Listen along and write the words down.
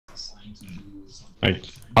Like,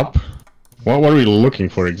 up? What are we looking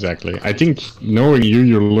for exactly? I think, knowing you,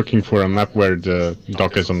 you're looking for a map where the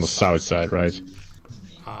dock is on the south side, right?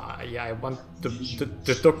 Yeah, I want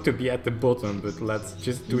the dock to be at the bottom, but let's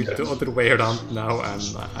just do it the other way around now, and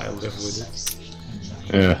I'll live with it.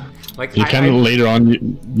 Yeah. Like, you can later on,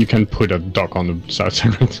 you can put a dock on the south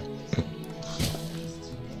side.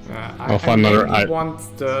 I'll find another. I want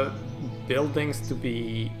the buildings to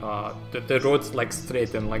be the roads like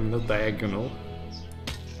straight and like not diagonal.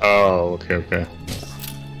 Oh, okay.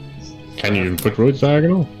 Can you put roads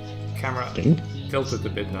diagonal? Camera tilted a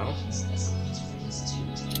bit now.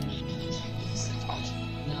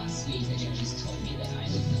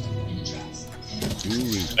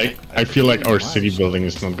 I feel like our city building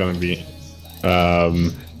is not gonna be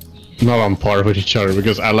not on par with each other,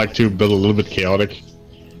 because I like to build a little bit chaotic,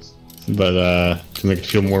 but to make it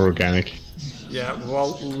feel more organic. Yeah,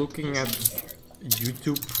 well, looking at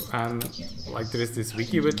YouTube, and like there is this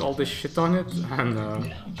wiki with all this shit on it, and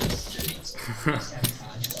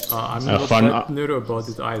I'm not that neuro about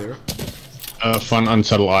it either. Fun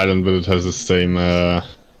unsettled island, but it has the same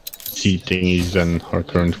sea thingies than our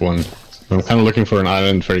current one. I'm kind of looking for an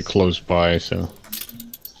island very close by, so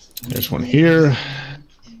there's one here.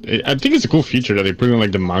 I think it's a cool feature that they put in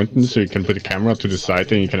like the mountains, so you can put the camera to the side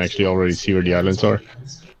and you can actually already see where the islands are.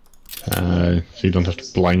 So you don't have to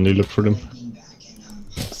blindly look for them.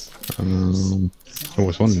 There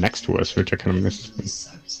was one next to us, which I kind of missed.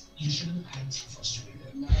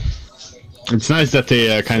 It's nice that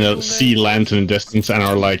they kind of see land in the distance and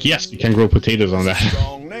are like, yes, you can grow potatoes on that.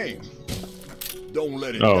 Don't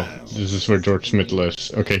let it oh, this is where George Smith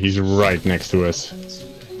lives. Okay, he's right next to us.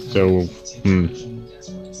 So,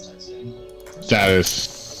 that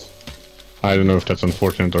is... I don't know if that's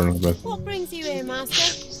unfortunate or not, but... What brings you here,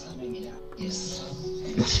 Master?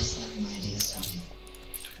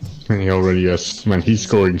 And he already has... Man, he's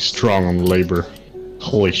going strong on labor.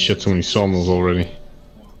 Holy shit, so many sawmills already.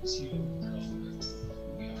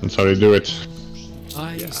 That's how they do it.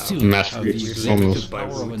 Mastery sawmills.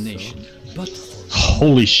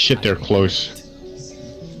 Holy shit, they're close.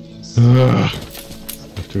 I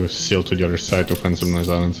have to sail to the other side to find some nice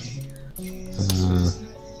islands.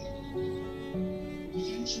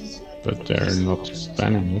 But they're not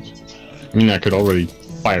spanning it. I mean, I could already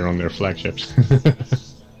fire on their flagships.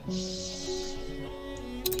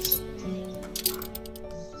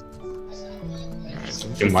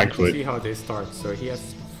 See how they start. So he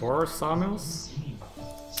has 4 sawmills?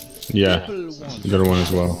 Yeah, the other one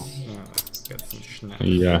as well.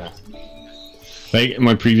 Yeah. Like, in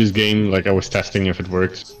my previous game, like, I was testing if it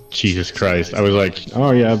worked. Jesus Christ. I was like,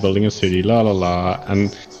 oh yeah, building a city, la la la.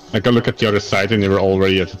 And, like, I look at the other side and they were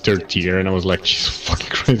already at the 3rd tier, and I was like, Jesus fucking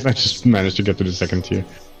Christ, I just managed to get to the 2nd tier.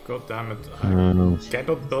 God damn it. I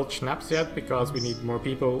cannot build schnapps yet because we need more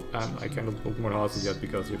people, and I cannot build more houses yet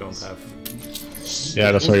because we don't have...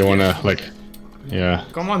 Yeah, that's why you wanna, like... Yeah.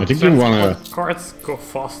 Come on, I think you wanna... Cards go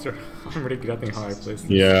faster. I'm regretting how I placed this.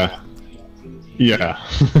 Yeah. Yeah.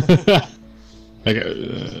 Like,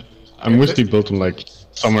 I'm mostly built on, like,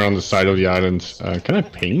 somewhere on the side of the island. Can I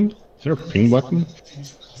ping? Is there a ping button?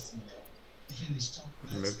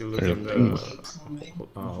 Maybe look in the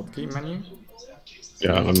hotkey menu?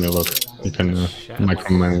 Yeah, let me look. You can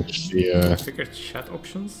micromanage the... Figure chat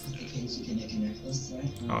options?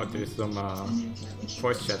 Oh, there's some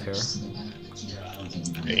voice chat here.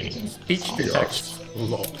 Speech to text.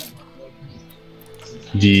 Lol.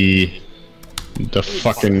 The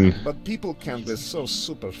fucking... But people can be so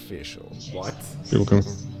superficial. What? People can...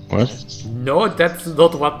 What? No, that's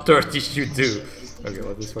not what 30 should do. Okay,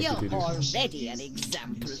 what is what You're you do? already an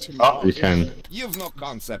example to Oh, you can. You've no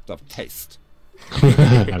concept of taste.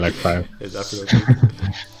 I like 5. Yeah, definitely.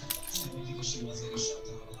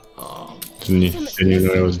 Didn't even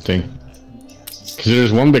know it was a thing. Because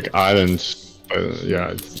there's one big island, but yeah,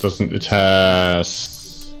 it doesn't... It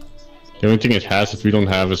has... The only thing it has that we don't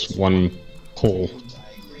have is one coal. To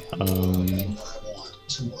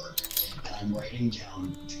work, and I'm writing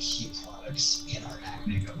down the key products in our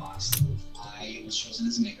makeup box. I was chosen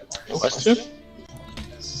as a makeup artist. What's it?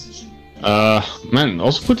 Man,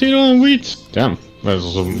 also potato and wheat. Damn, that's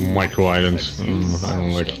also micro islands. I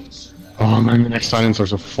don't like. Oh man, the next islands are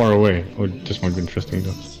so far away. Oh, this might be interesting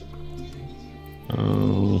though.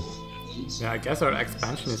 Yeah, I guess our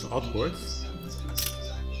expansion is outwards.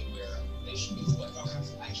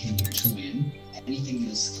 I came here to win. Anything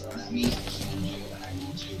that is thrown at me, I can do, and I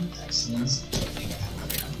will do with excellence. So I think I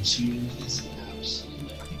have an opportunity is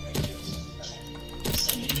absolutely everything I do.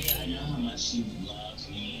 So maybe I know how much you love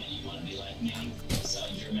me and you want to be like me. So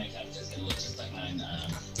your makeup is gonna look just like mine.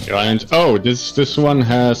 Giant. Oh, this one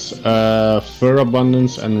has fur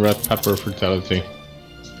abundance and red pepper fertility,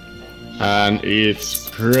 and it's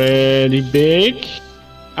pretty big,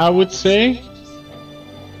 I would say.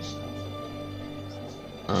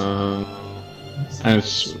 And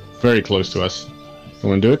it's very close to us. You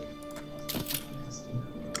wanna do it?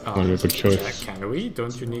 Good choice. Can we?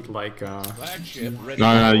 Don't you need like Flagship ready.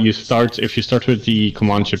 No, you start. If you start with the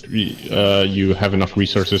command ship, you have enough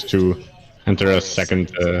resources to enter a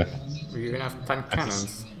second. We're gonna have 10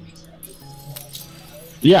 cannons.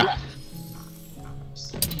 Yeah,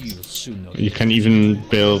 You'll soon know you can even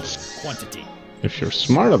build. quantity. If you're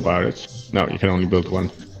smart about it. No, you can only build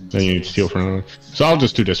one. Then you need steel for another. So I'll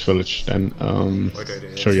just do this village then.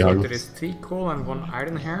 Wait, Show you so how. there is 3 coal and 1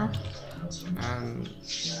 iron here. And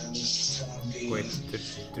wait,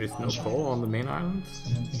 there is no coal on the main island.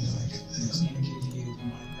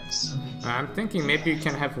 I'm thinking maybe you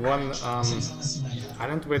can have one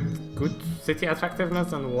island with good city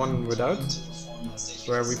attractiveness and one without,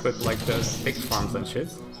 where we put like the big farms and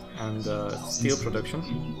shit and steel production.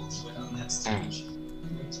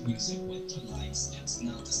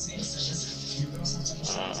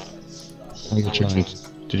 Which island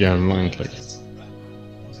did you have in mind? Like,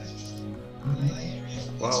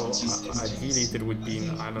 Well, ideally there would be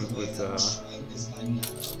an island with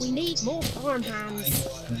We need more farm hands.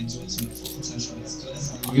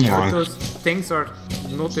 you know, those things are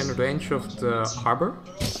not in range of the harbor.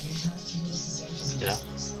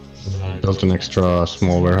 built an extra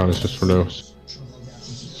small warehouse just for those.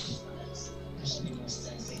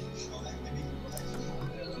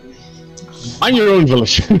 On your own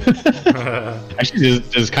village. Actually,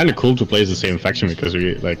 this is kind of cool to play as the same faction because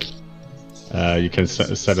we like, you can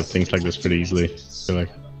set up things like this pretty easily. So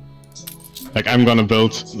like I'm gonna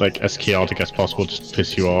build like as chaotic as possible, just to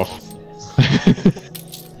piss you off.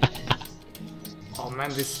 Oh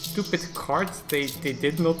man, these stupid cards, they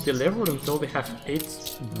did not deliver until they have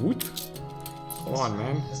 8 wood. Come on,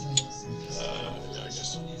 man.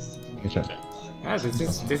 Okay. Yeah,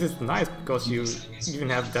 this is nice because you even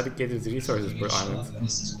have dedicated resources per island.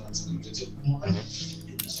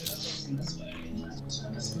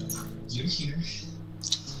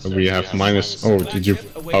 We have minus. Oh, did you?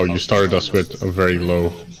 Oh, you started us with a very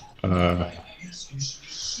low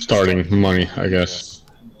starting money, I guess.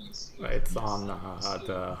 It's on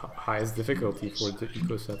the highest difficulty for the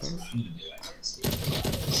eco settings.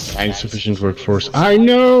 Insufficient workforce. I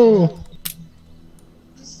know.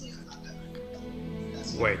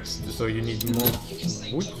 Wait, so you need more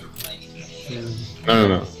wood?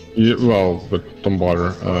 No. Well, but don't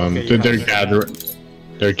bother. Okay,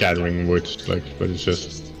 They're gathering wood, like, but it's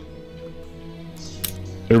just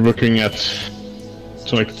they're looking at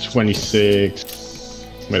like 26.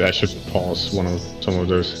 Wait, I should pause some of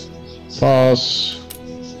those. Pause.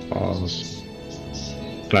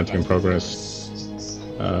 Planting in progress.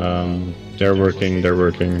 They're working.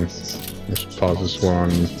 Let's pause this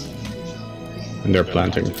one. And they're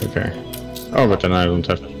planting, okay. Oh, but then I don't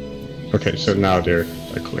have... Okay, so now they're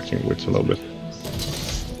like collecting woods a little bit.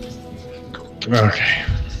 Okay.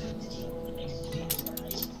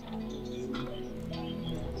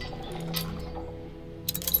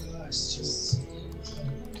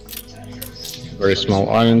 Very small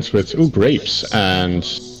islands with, ooh, grapes, and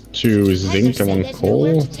 2 zinc and 1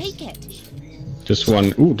 coal. This one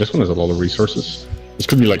has a lot of resources. This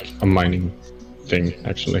could be like a mining thing,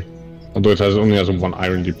 actually. Although it only has 1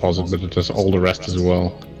 iron deposit, but it has all the rest as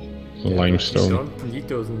well. The limestone. You don't need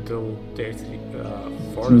those until there's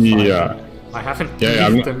forest. Yeah. I haven't Yeah,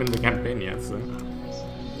 used them in the campaign yet, so.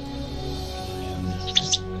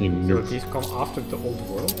 So these come after the old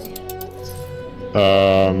world?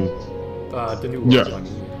 The new world, Yeah. I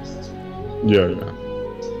mean. Yeah.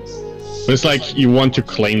 But it's like you want to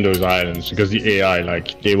claim those islands because the AI,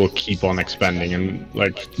 like, they will keep on expanding, and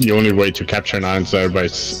like the only way to capture an island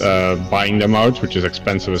is by buying them out, which is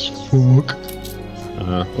expensive as fuck.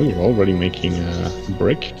 Oh, you're already making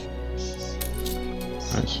brick.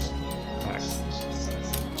 Nice.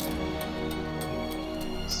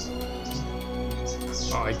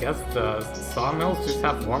 Oh, I guess the sawmills just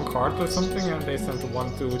have 1 cart or something, and they send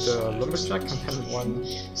 1 to the lumberjack and then 1.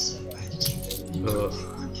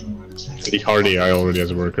 The hardy I already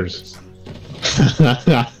has workers.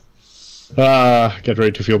 Get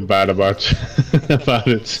ready to feel bad about about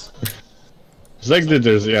it. It's like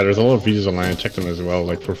there's a lot of videos online. I check them as well,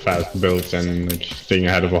 like for fast builds and like staying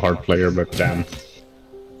ahead of a hard player. But damn.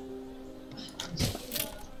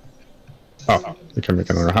 Oh, we can make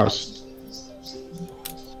another house.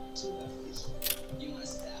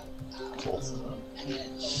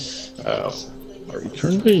 Are you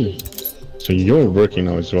turn B? So you're working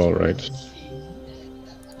now as well, right?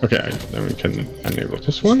 Okay, then we can enable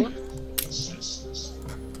this one.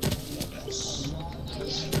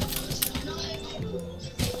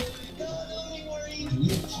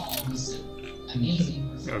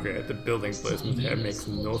 Okay, the building placement here makes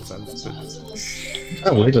no sense,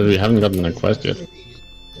 but... Oh, wait, we haven't gotten a quest yet.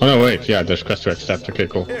 Oh no, wait, yeah, there's quest to accept. Okay,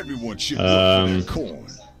 cool. Everyone should look for that corn.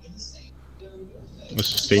 The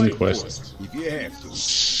sustain quest. If you have to.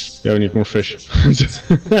 Yeah, we need more fish.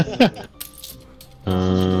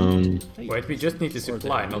 Wait, we just need the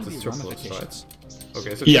supply, not the surplus, right?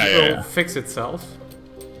 Okay, so Yeah, this yeah, will yeah. fix itself.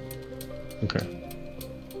 Okay.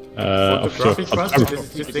 Photographic quest, this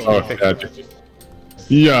is just taking a picture.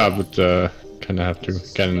 Yeah, but kinda have to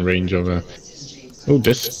get in range of a... Oh,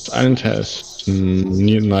 this island has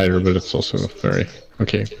neither, but it's also very...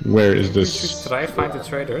 Okay, where is We this? should try find the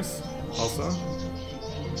traders, also.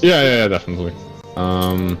 Yeah, definitely.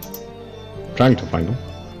 Trying to find them.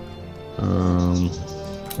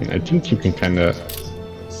 I mean, I think you can kinda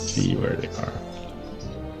see where they are.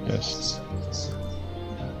 Yes.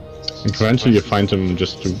 And eventually you find them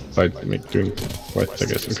just by doing quests, I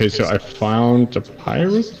guess. Okay, so I found a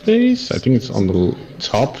pirate base. I think it's on the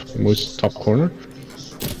top, most top corner.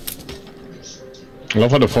 I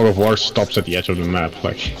love how the fog of war stops at the edge of the map,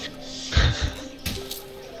 like...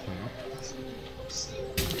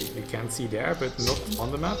 You can see there, but not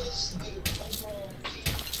on the map.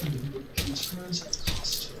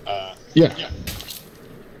 Yeah.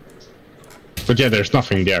 But yeah, there's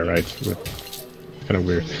nothing there, right? Kind of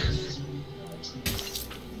weird.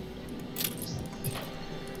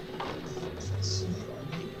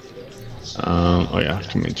 Oh yeah, I have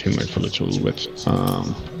to maintain my village a little bit. A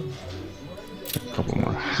couple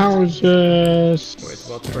more houses. Wait,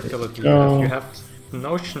 what fertility do you have? You have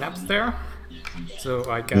no schnapps there? So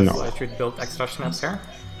I guess No. I should build extra schnapps here?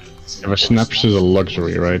 Yeah, but snaps is a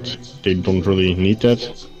luxury, right? They don't really need that.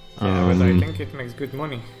 Yeah, but I think it makes good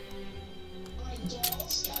money.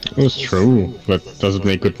 That's true, but does it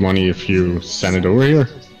make good money if you send it over here?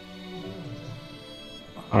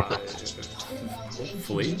 Okay.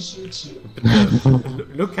 Hopefully.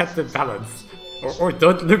 But look at the balance. Or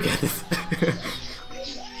don't look at it.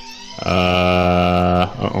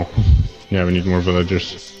 Uh-oh. Yeah, we need more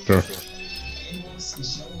villagers. Sure.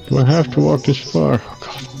 Do I have to walk this far? Oh,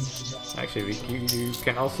 God. Actually, you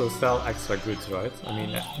can also sell extra goods, right? I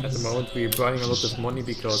mean, at the moment we're burning a lot of money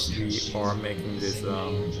because we are making this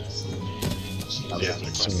Yeah,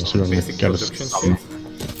 so we basic get production shit.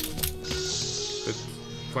 But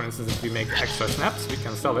for instance, if we make extra snaps, we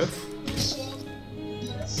can sell it.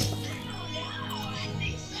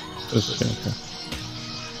 Okay.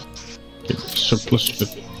 Get surplus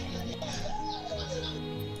bit.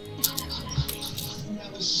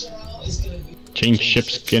 Change ship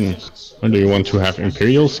skin. Or do you want to have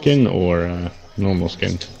imperial skin or normal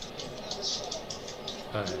skin?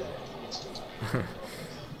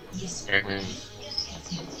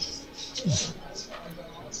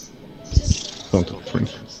 Don't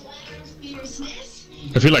different.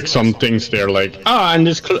 I feel like some things they're like, and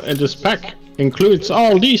this pack includes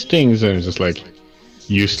all these things, and it's just like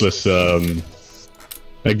useless.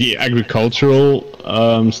 Like the agricultural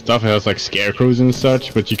stuff has like scarecrows and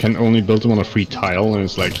such, but you can only build them on a free tile, and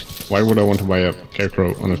it's like, why would I want to buy a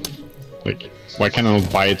scarecrow on a, like, why can't I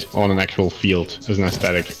not buy it on an actual field as an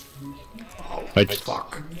aesthetic? Like,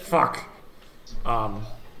 Fuck.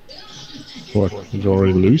 what? Did you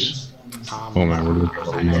already lose? Oh man, we're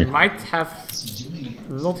I losing. might have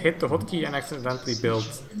not hit the hotkey and accidentally built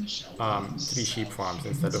 3 sheep farms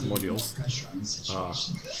instead of modules.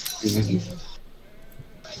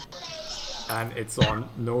 And it's on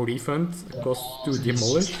no refund, cost to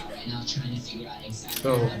demolish.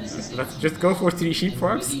 So let's just go for 3 sheep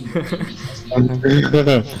farms.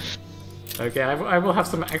 Okay, I will have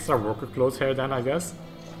some extra worker clothes here then, I guess.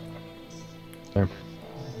 Okay.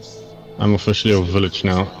 I'm officially a village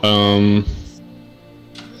now.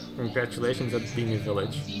 Congratulations on being a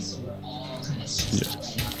village. Yeah.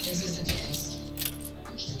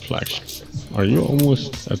 Flagship. Are you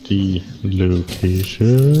almost at the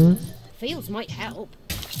location? Fields might help.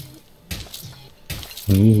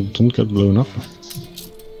 Don't get blown up.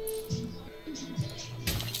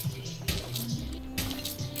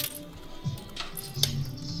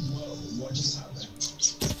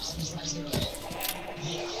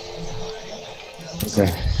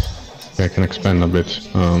 Okay. I can expand a bit.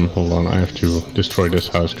 Hold on, I have to destroy this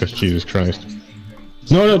house, because Jesus Christ.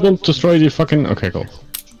 No, don't destroy the fucking... Okay, cool.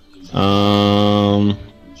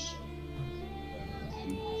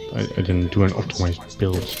 I didn't do an optimized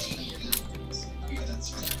build.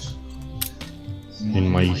 in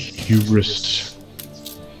my hubris.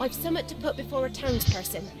 I've somewhat to put before a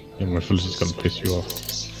townsperson. Yeah, my village is gonna piss you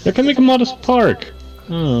off. I can make a modest park.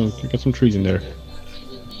 Oh, you got some trees in there.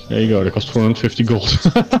 There you go. They cost 450 gold.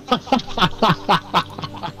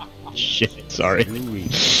 Shit, sorry.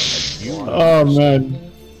 Oh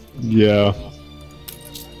man. Yeah.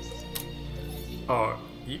 Oh,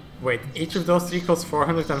 wait, each of those three costs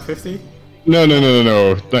 450? No.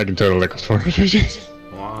 Like in total, they cost 450.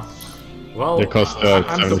 Wow. Well, They cost,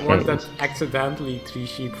 I'm the one 75. that accidentally 3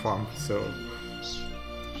 sheep farmed, so...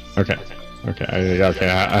 Okay. I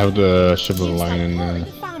have the shovel Seems line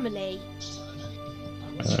like part in of the family.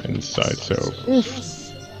 inside, so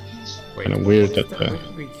Wait, kind of weird what that.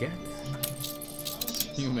 did we get?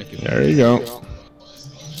 There you go.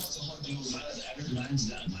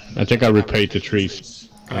 I think I repaid the trees.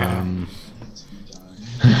 And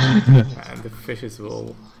the fishes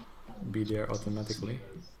will be there automatically.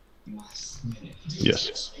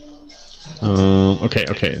 Yes.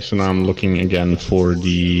 Okay. So now I'm looking again for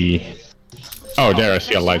the. Oh, there I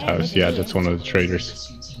see a lighthouse. Yeah, that's one of the traders.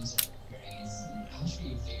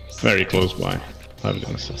 Very close by. I'll be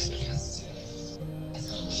honest.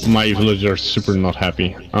 My villagers are super not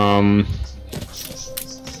happy. Let's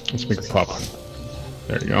make a pub.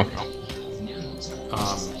 There you go.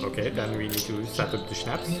 Okay, then we need to set up the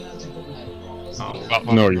schnapps.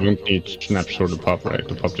 No, you don't need schnapps for the pub, right?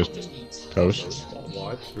 The pub just goes.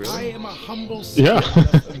 What? I Really? am a humble Yeah.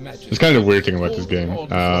 It's It's kind of weird thing about this game.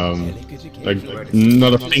 Like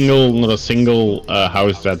not a single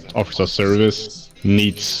house that offers a service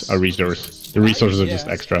needs a resource. The resources are just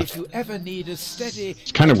extra. If you ever need a steady,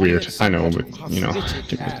 It's kind of weird, I know, but you know,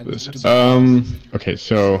 take hand this. to Okay,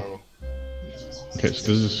 so this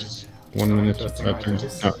is 1 minute. Interesting, I can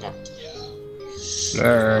just- No.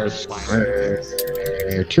 Let's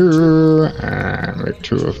make 2 and make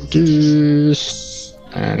 2 of these,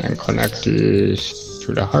 and then connect these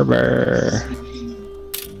to the harbor,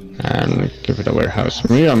 and give it a warehouse.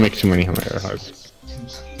 Maybe I'll make too many warehouses.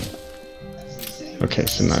 Okay,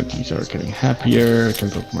 so now these are getting happier. I can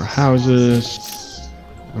build more houses.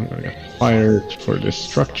 I'm gonna get fired for this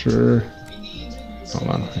structure. Hold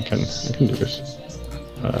on, I can do this.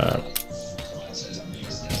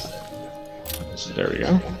 There we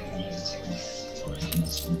go.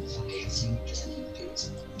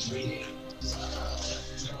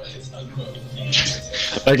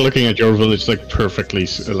 Like looking at your village, like perfectly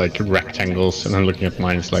like rectangles, and I'm looking at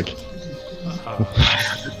mine. It's like.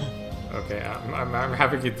 Okay, I'm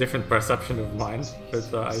having a different perception of mine,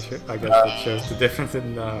 but I guess it shows the difference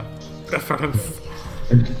in preference.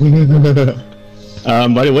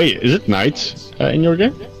 By the way, is it night in your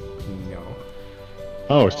game? No.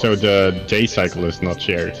 Oh, so the day cycle is not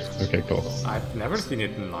shared. Okay, cool. I've never seen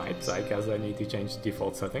it in night, so I guess I need to change the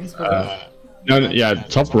default settings for that. No, yeah,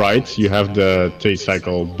 top right you have the day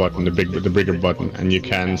cycle button, the bigger button, and you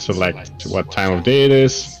can select what time of day it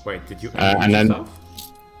is. Wait, did you and then- yourself?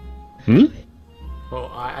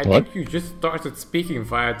 Well, I What? think you just started speaking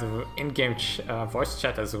via the in-game voice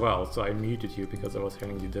chat as well, so I muted you because I was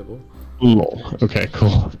hearing the double. Lol. Okay,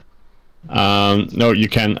 cool. No, you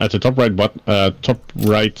can at the top right button.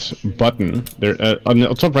 There on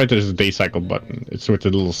the top right there's a day cycle button. It's with the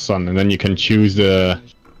little sun, and then you can choose the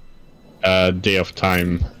day of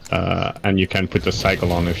time, and you can put the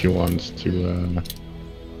cycle on if you want to.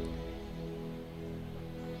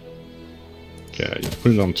 Okay, you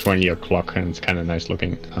put it on 20 o'clock, and it's kind of nice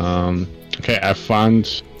looking. Okay, I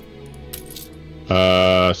found.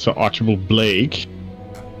 So Archibald Blake.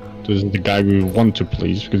 This is the guy we want to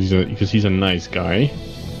please because he's a nice guy.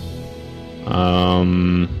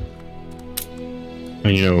 And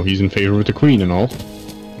you know he's in favor with the Queen and all.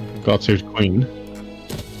 God save the Queen.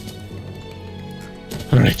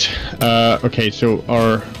 All right. Okay, so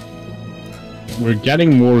we're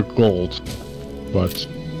getting more gold, but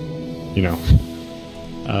you know.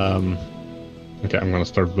 Okay, I'm gonna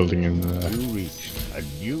start building in. You reached a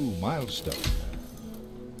new milestone.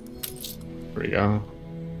 There we go.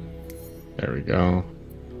 There we go.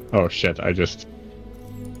 Oh shit! I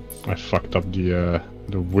fucked up the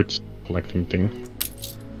wood collecting thing.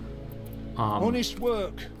 Honest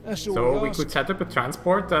work. That's all. So I we ask. could set up a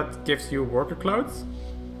transport that gives you worker clothes,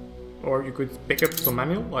 or you could pick up some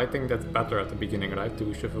manual. I think that's better at the beginning, right?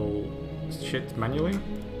 To shovel shit manually.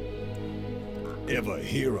 Ever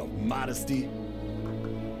hear of modesty?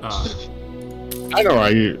 I know.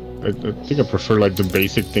 I think I prefer like the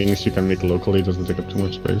basic things you can make locally. It doesn't take up too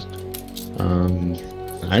much space. I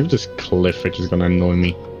have this cliff which is gonna annoy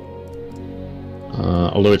me.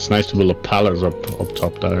 Although it's nice to build a palace up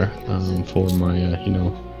top there for my you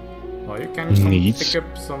know. Well, you can Needs. pick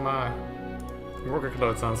up some worker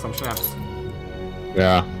clothes and some schnapps.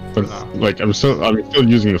 Yeah, but No. like I'm still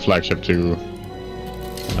using the flagship to.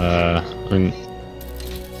 I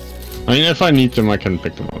mean, if I need them, I can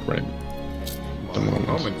pick them up, right? Well, at the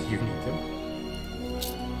moment you need them.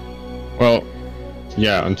 Well,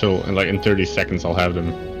 yeah, until like in 30 seconds I'll have them.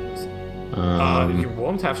 You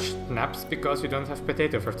won't have schnapps because you don't have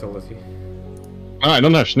potato fertility. I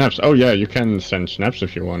don't have schnapps. Oh yeah, you can send schnapps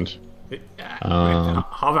if you want.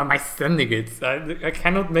 How am I sending it? I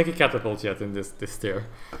cannot make a catapult yet in this tier.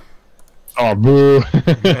 Oh boo!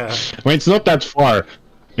 Yeah. Well, it's not that far.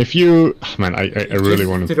 If you, man, I really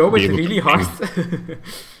want to throw be it able really to hard.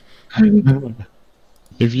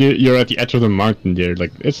 If you're at the edge of the mountain there,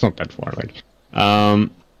 like it's not that far. Like, I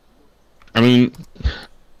mean,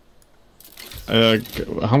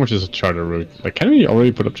 how much is a charter route? Like, can we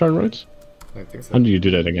already put up charter routes? I think so. How do you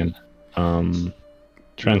do that again?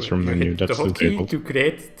 Transfer menu. That's the the hotkey table. to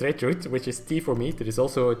create trade route, which is T for me. There is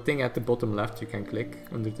also a thing at the bottom left you can click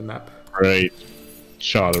under the map. Right.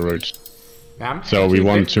 Charter routes. I'm So we actually a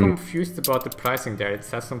want bit to- confused about the pricing there. It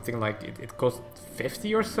says something like it costs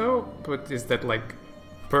 50 or so, but is that like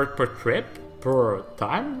per trip, per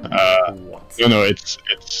time? What? No, it's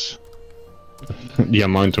the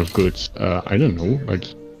amount of goods. I don't know. Like,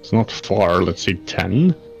 it's not far. Let's say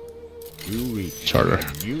 10. You reach Charter.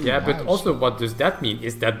 a new Yeah, but milestone. also what does that mean?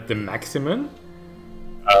 Is that the maximum?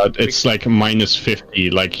 It's like minus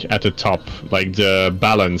 50, like at the top. Like the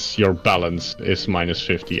balance, your balance is minus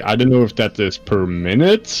 50. I don't know if that is per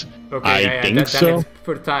minute. Okay, I think then so. it's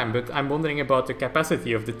per time, but I'm wondering about the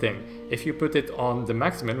capacity of the thing. If you put it on the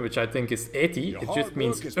maximum, which I think is 80, Your it hard just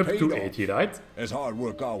means work is up paid to off. 80, right? As hard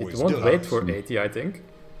work It always won't does. wait for 80, I think.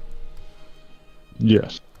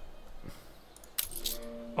 Yes.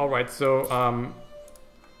 Alright, so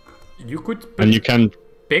you could put And you can.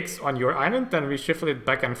 pigs on your island, and we shuffle it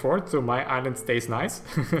back and forth so my island stays nice.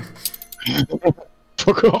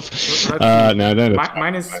 Fuck off. Let's see. No, that is.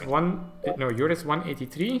 Mine is yours is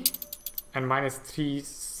 183 and mine is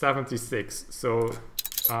 376. So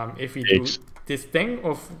if we Pigs. do this thing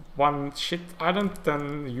of one shit island,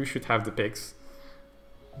 then you should have the pigs.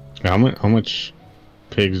 How much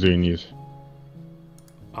pigs do you need?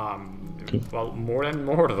 Well, more and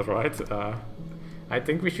more, right? I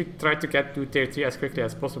think we should try to get to tier 3 as quickly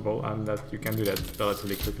as possible, and that you can do that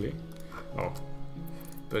relatively quickly. Oh.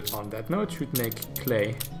 But on that note, should make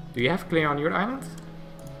clay. Do you have clay on your island?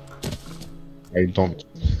 I don't.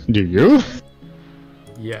 Do you?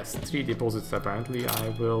 Yes, 3 deposits apparently.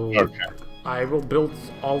 Okay. I will build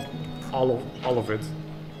all of it.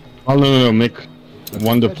 Oh no, make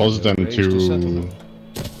one deposit and two.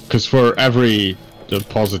 Because for every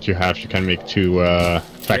deposit you have, you can make 2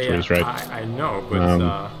 factories, Yeah, right? I know, but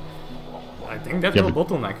I think that yeah, will but-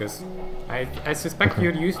 bottleneck us. I suspect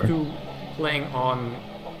you're used to playing on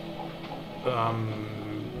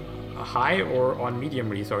a high or on medium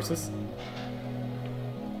resources.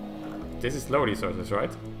 This is low resources,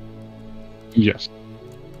 right? Yes.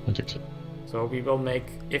 I think so. So we will make,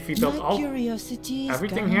 if we build all curiosity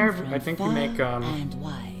everything here, I think we make and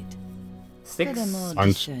wide. For the more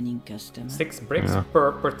And- discerning customer. 6 bricks Yeah.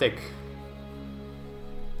 per tick.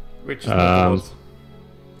 Which is not a lot.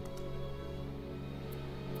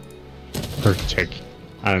 Per tick.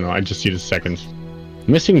 I don't know, I just need a second.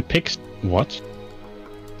 Missing pigs. What?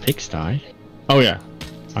 Pigsty? Oh yeah.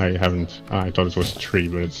 I haven't. I thought it was 3,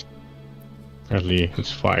 but it's. Apparently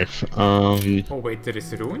it's 5. Oh wait, there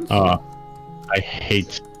is ruins? I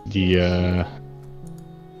hate the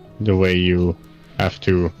way you have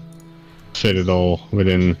to fit it all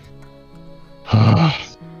within.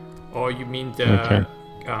 Oh, you mean the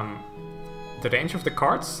the range of the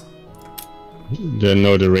cards?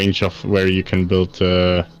 The range of where you can build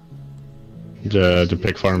the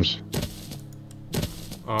pig farms.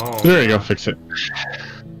 Oh, There you go, fix it.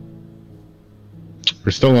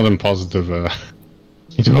 We're still not in positive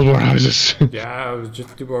build more houses. yeah, it was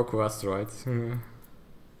just 2 more quests, right?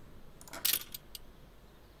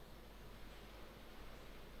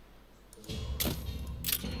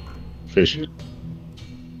 Fish.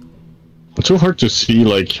 It's so hard to see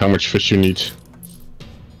like how much fish you need.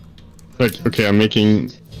 Like, okay, I'm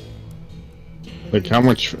making like how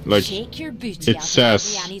much like Shake your booty it out of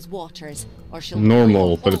says Adriana's waters, or she'll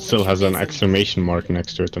normal, blow but it all still of has your an business. exclamation mark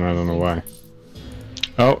next to it, and I don't know why.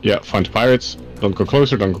 Oh yeah, find pirates. Don't go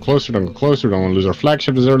closer. Don't go closer. Don't go closer. Don't want to lose our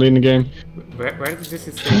flagship this early in the game. Where does this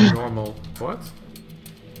say normal? What?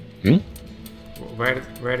 Hmm?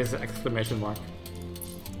 Where is the exclamation mark?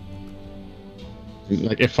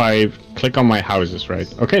 Like if I click on my houses, right?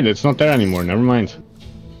 Okay, it's not there anymore. Never mind.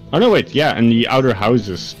 Oh no, wait. Yeah, and the outer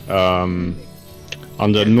houses.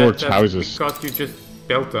 On the north houses. Because you just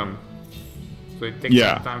built them. So it takes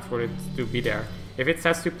some time for it to be there. If it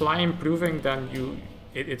says supply improving, then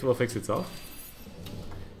it will fix itself.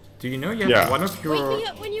 Do you know you have one of your Wake me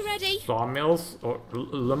up when you're ready. sawmills or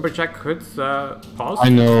lumberjack hoods paused? I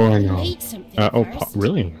know. Eat something first.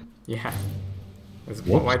 Really? Yeah. That's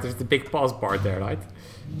why there's the big pause bar there, right?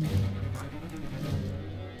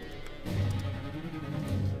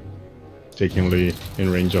 Taking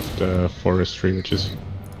in range of the forestry, which is,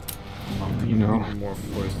 you know, more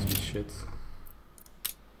forestry shit.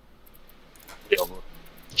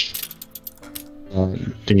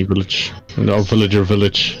 Thingy village, no, villager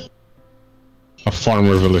village, a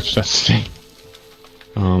farmer village. That's the thing.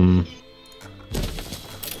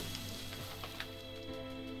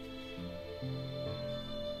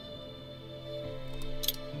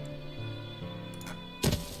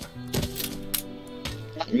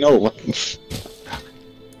 No, what?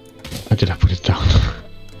 How did I put it down?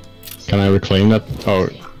 Can I reclaim that? Oh,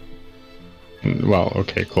 well,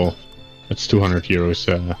 okay, cool. That's 200 euros,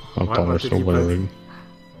 dollars or whatever.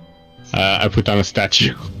 I put down a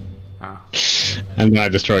statue. And then I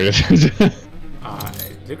destroyed it.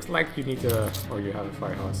 It looks like you need or you have a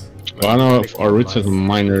firehouse. One of our routes has a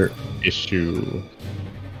minor issue.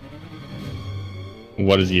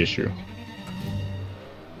 What is the issue?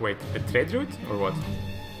 Wait, a trade route or what?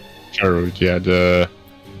 Trade route, yeah.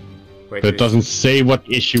 But it doesn't say what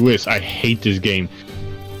the issue is. I hate this game.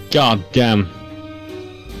 God damn.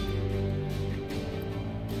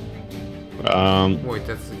 Wait,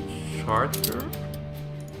 that's a charter?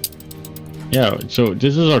 Yeah, so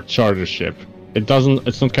this is our charter ship.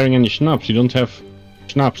 It's not carrying any schnapps. You don't have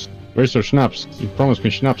schnapps. Where's our schnapps? You promised me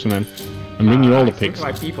schnapps, man. I'm bringing you all the pigs.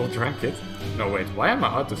 I think my people drank it. No, wait, why am I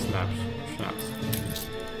out of schnapps?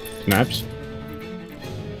 Schnapps?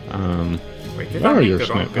 Wait, did where I are make your the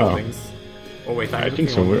wrong schnapps? buildings? Oh wait, I think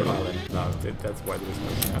so. No, that's why there's no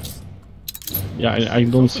schnapps. Yeah, I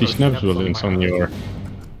don't see schnapps buildings on your...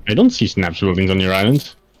 I don't see schnapps buildings on your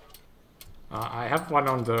island. I have one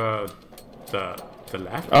on the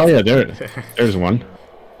left. Oh yeah, there's one.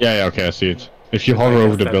 Yeah, okay, I see it. If you hover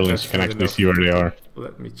over the buildings, you can actually see where they are.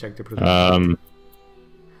 Let me check the production.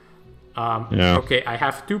 Yeah. Okay, I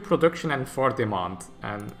have 2 production and 4 demand,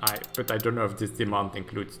 but I don't know if this demand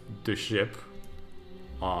includes the ship.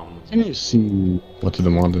 Can you see what the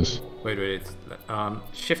demand is? Wait.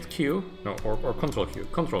 Shift Q, no, or Control Q.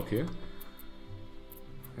 Control Q.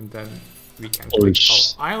 And then we can click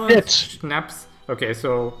all islands, snaps. Okay,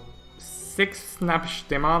 so 6 snaps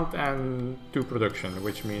demand and 2 production,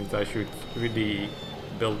 which means I should really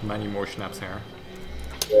build many more snaps here.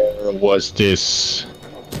 Where was this?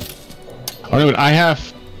 Oh no, I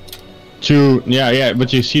have 2. Yeah,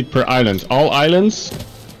 but you see it per island. All islands.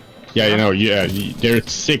 Yeah, you know, there's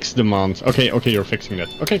 6 demands. Okay, you're fixing that.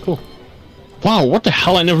 Okay, cool. Wow, what the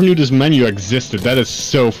hell? I never knew this menu existed. That is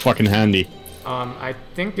so fucking handy. I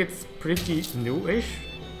think it's pretty newish.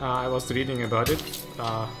 I was reading about it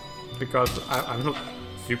because I'm not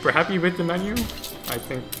super happy with the menu. I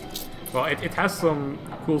think, well, it has some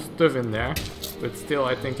cool stuff in there, but still,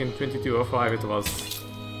 I think in 2205 it was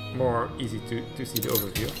more easy to see the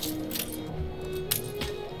overview.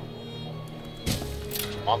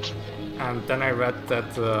 And then I read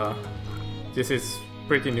that this is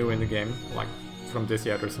pretty new in the game, like from this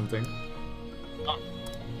year or something.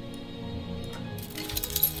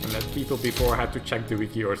 And that people before had to check the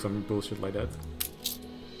wiki or some bullshit like that.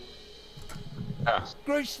 Yeah,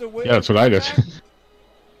 that's what I did.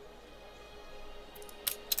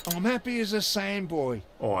 I'm happy as a sandboy.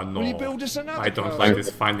 Oh no, will you build us another I don't like this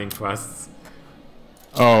finding quests.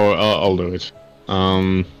 Oh, I'll do it.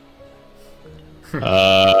 Or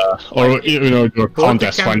you know, your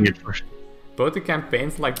contest finding it first. Both the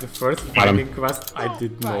campaigns, like the first finding quest, I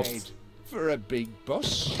did not. For a big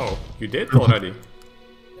boss. Oh, you did already?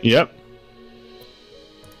 Yep.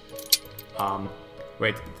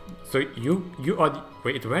 Wait. So you are.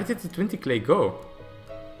 Wait, where did the 20 clay go?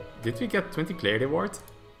 Did we get 20 clay reward?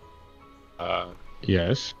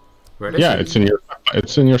 Yes. Where is yeah, it? it's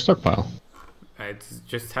in your stockpile. It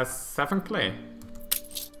just has 7 clay.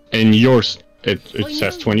 In yours, it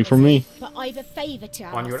says 20 for me. But I've a favour to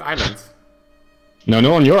ask. On your island.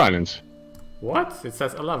 No, on your island. What? It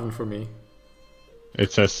says 11 for me.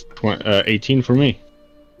 It says 18 for me.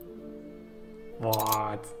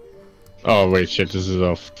 What? Oh wait, shit! This is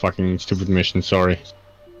a fucking stupid mission. Sorry.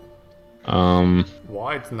 Well,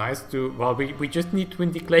 it's nice to. Well, we just need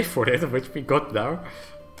 20 clay for it, which we got now.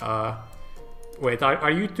 Wait,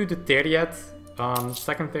 are you to the tier yet?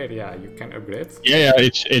 second tier, yeah, you can upgrade. Yeah,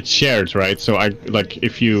 it's shared, right? So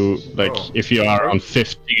if you are on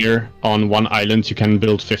 5th tier on one island, you can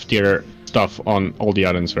build 5th tier stuff on all the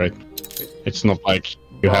islands, right? It's not like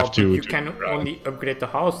you have to. You can only upgrade the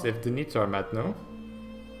house if the needs are met, no?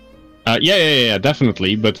 Yeah,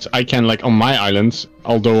 definitely. But I can, like, on my islands,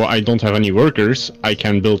 although I don't have any workers, I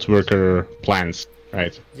can build worker plans,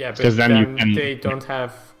 right? Yeah, but then they don't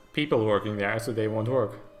have people working there, so they won't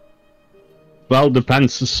work. Well,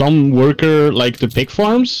 depends. Some worker, like the pig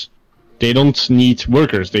farms, they don't need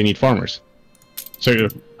workers, they need farmers. So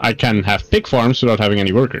I can have pig farms without having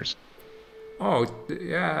any workers. Oh,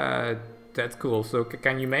 yeah, that's cool. So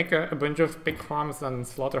can you make a bunch of pig farms and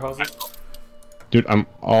slaughterhouses? Dude, I'm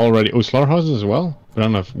already... Oh, slaughterhouses as well? I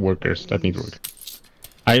don't have workers that need work.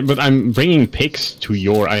 But I'm bringing pigs to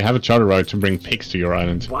your... I have a charter route to bring pigs to your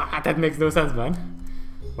island. Wow, that makes no sense, man.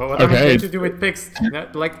 Well, what am I going to do with pigs?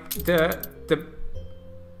 Like, the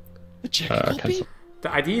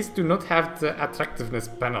idea is to not have the attractiveness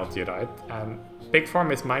penalty, right? And pig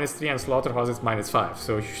farm is -3 and slaughterhouse is -5,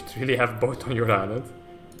 so you should really have both on your island.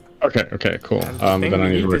 Okay, cool. And the thing then we I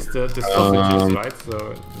need need is the sausages, right? So,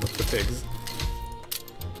 not the pigs.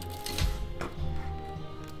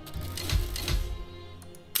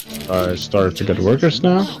 I started to get workers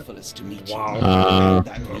now. Wow.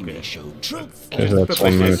 Okay, so that's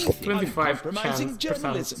 1 minute.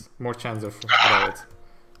 25% more chance of riot.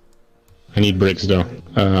 I need bricks though.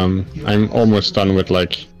 I'm almost done with,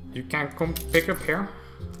 like... You can come pick up here.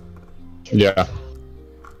 Yeah.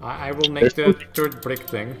 I will make the third brick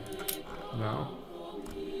thing. No.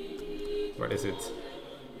 Where is it?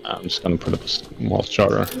 I'm just gonna put up a small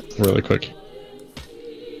charter really quick.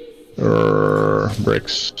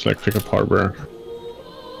 Bricks, select pick up harbor.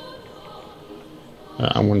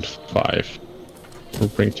 I want 5. We'll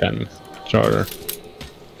bring 10. Charter.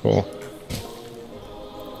 Cool.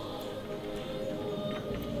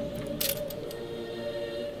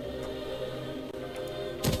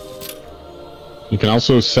 You can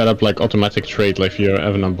also set up like automatic trade, like if you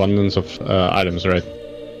have an abundance of items, right?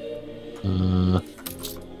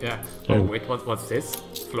 Yeah. Oh wait, what's this?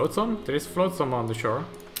 Flotsam? There is flotsam on the shore.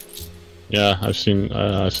 Yeah, I've seen.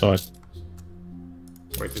 I saw it.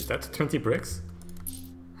 Wait, is that 20 bricks?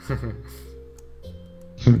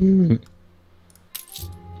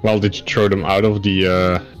 Well, did you throw them out of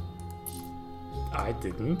the? I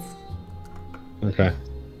didn't. Okay.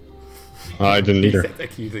 I didn't either. He's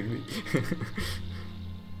accusing me.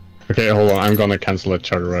 Okay, hold on. I'm gonna cancel that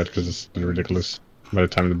charter ride because it's ridiculous. By the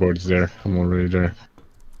time the boat is there, I'm already there.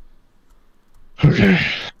 Okay.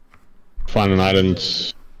 Find an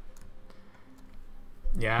island.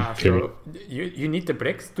 Yeah, so you need the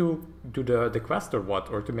bricks to do the quest or what?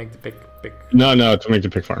 Or to make the pig? No, to make the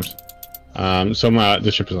pig farms. So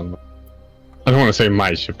the ship is on. I don't want to say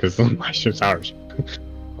my ship because my ship's ours.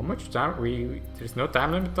 How much time? There's no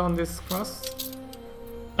time limit on this quest?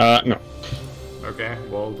 No. Okay,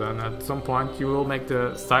 well then at some point you will make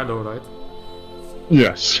the silo, right?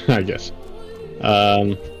 Yes, I guess.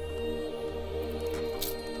 How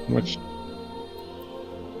much?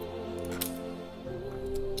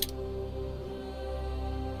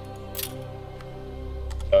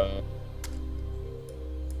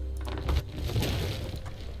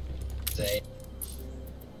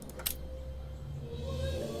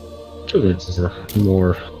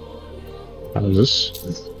 More houses.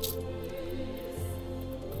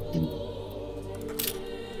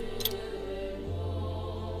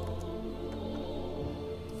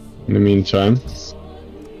 In the meantime,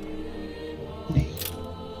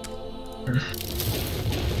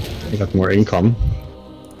 I got more income.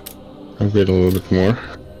 Upgrade a little bit more.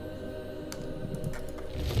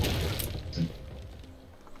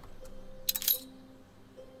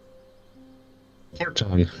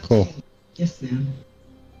 Town. Cool. Yes, ma'am.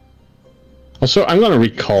 Also, I'm gonna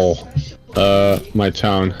recall my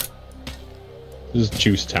town. This is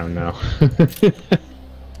Juice Town now.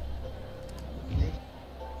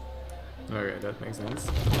 Okay, that makes sense.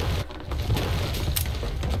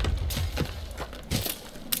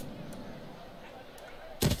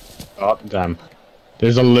 Oh, damn.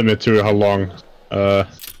 There's a limit to how long. There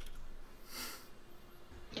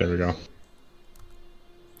we go.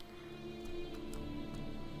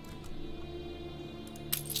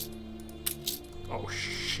 Oh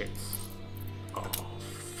shit. Oh,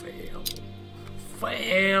 fail.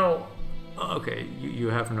 Fail! Okay, you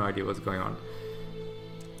have no idea what's going on.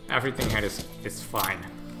 Everything here is fine.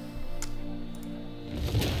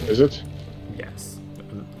 Is it? Yes.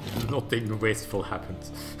 Nothing wasteful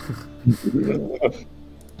happens.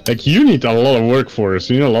 Like, you need a lot of workforce.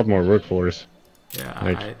 You need a lot more workforce. Yeah,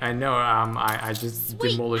 Like- I know. I just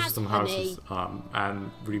Sweet demolished as some honey. houses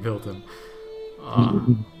and rebuilt them.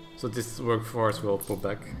 So this workforce will pull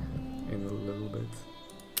back in a little bit.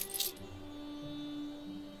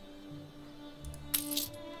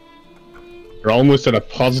 We're almost at a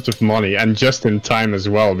positive money, and just in time as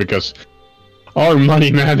well, because our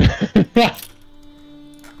money, man.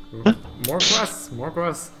 More quests, more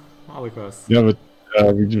quests, all the quests. Yeah, but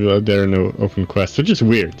there are no open quests, which is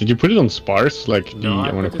weird. Did you put it on sparse, like No,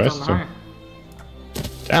 I the on a put it on quest? high.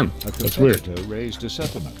 Damn, A that's weird. competitor raised a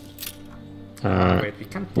settlement. Wait, we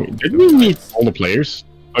can't. Didn't we meet all the players?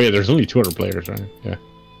 Oh yeah, there's only 2 other players, right? Yeah.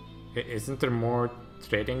 Isn't there more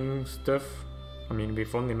trading stuff? I mean,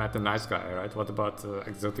 we've only met the nice guy, right? What about the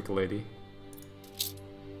exotic lady?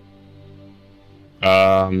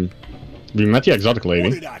 We met the exotic What lady.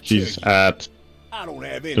 did I tell She's you? at I don't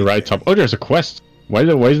have any. the right top. Oh, there's a quest. Why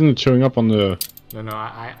isn't it showing up on the? No,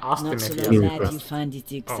 I asked him Not so if he has a glad you quest. find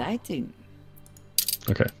it exciting.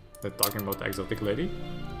 Okay. They're talking about the exotic lady?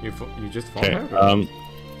 You just found Okay. her?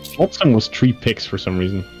 Watson was 3 picks for some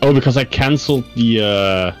reason. Oh, because I cancelled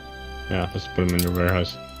the. Yeah, let's put them in your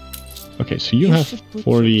warehouse. Okay, so you have should put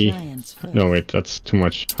 40. your clients first. No, wait, that's too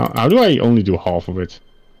much. How do I only do half of it?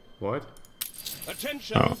 What?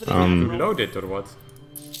 Attention Oh, for the You load it or what?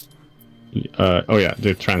 Oh yeah,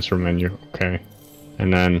 the transfer menu. Okay,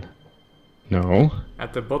 and then no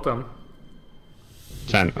At the bottom.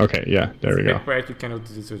 10. Okay, yeah, there we go. Bit weird you cannot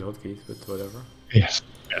do this with hotkeys, but whatever. Yes,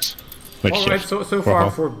 yes. Like Alright, shift. so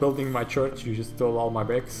far for building my church, you just stole all my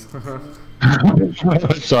bricks.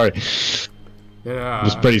 Sorry, Yeah.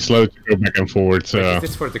 it's pretty slow to go back and forward. Wait, So is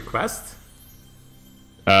this for the quest?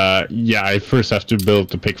 yeah, I first have to build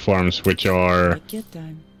the pig farms, which are Take your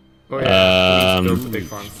time. Oh yeah, please build the Um, big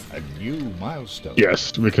farms. A new milestone.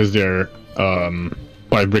 yes, because they're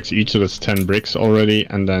 5 bricks each, so that's 10 bricks already,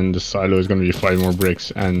 and then the silo is going to be 5 more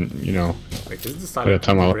bricks, and you know, Wait, is this yeah, side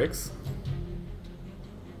time of out. bricks?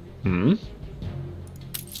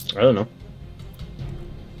 I don't know.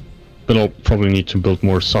 But I'll probably need to build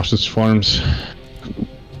more sausage farms.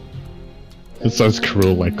 It sounds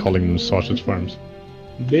cruel, like calling them sausage farms.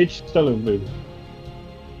 Bitch, tell him, baby.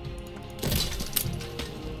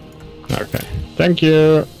 Okay, thank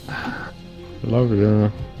you. Love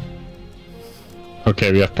you.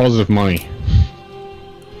 Okay, we have positive money.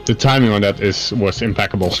 The timing on that was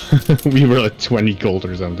impeccable. We were at 20 gold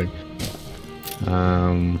or something.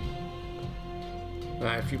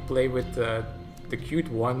 If you play with the cute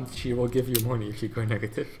one, she will give you money if you go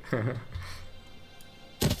negative.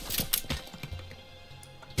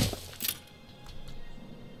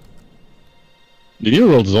 The new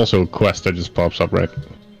world is also a quest that just pops up, right?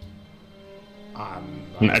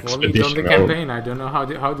 An I've only done the expedition, campaign. I don't know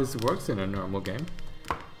how this works in a normal game.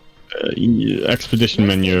 Expedition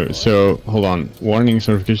menu. So, hold on. Warnings,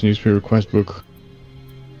 notification, newspaper, quest book.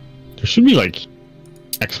 There should be, like,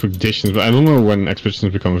 expeditions, but I don't know when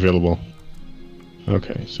expeditions become available.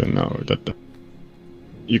 Okay, so now that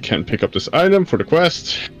you can pick up this item for the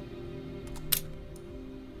quest.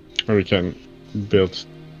 Or we can build...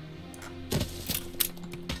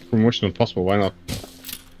 Promotion if possible, why not?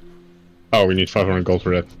 Oh, we need 500 gold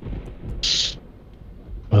for that.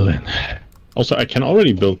 Well then. Also, I can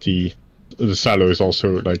already build the silo is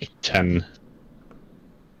also like 10.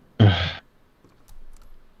 Well,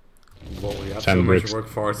 you have 10 so much bricks.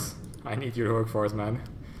 workforce. I need your workforce, man,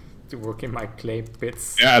 to work in my clay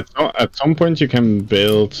pits. Yeah, at some point you can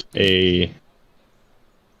build a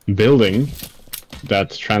building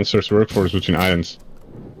that transfers workforce between islands.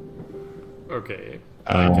 Okay.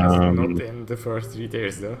 I guess Um, not in the first 3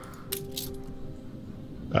 tiers though.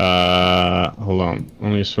 Hold on.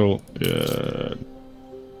 Only so.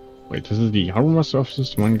 Wait, this is the harbor master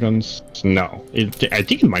offices, mine guns. No, I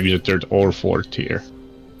think it might be the 3rd or 4th tier.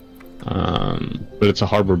 But it's a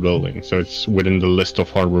harbor building, so it's within the list of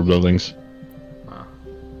harbor buildings.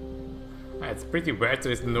 It's pretty weird.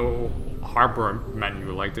 There is no harbor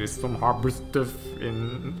menu. Like there is some harbor stuff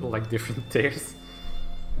in like different tiers.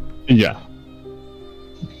 Yeah.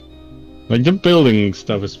 Like the building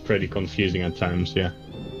stuff is pretty confusing at times, yeah.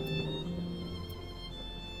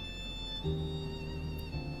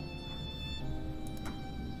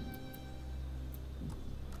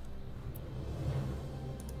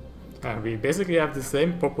 And we basically have the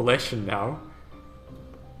same population now,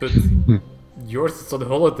 but yours is on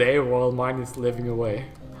holiday while mine is living away.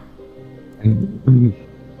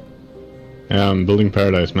 Yeah, I'm building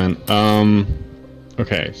paradise, man.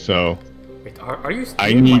 Okay, so Wait, are you I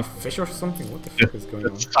stealing my need- fish or something? What the fuck is going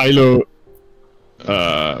on? silo.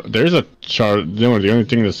 There's a chart. No, the only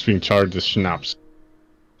thing that's being charged is schnapps.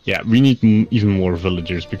 Yeah, we need even more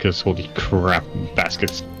villagers because holy crap,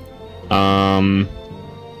 baskets. I'm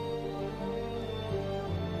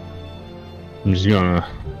just gonna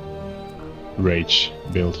rage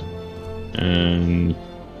build and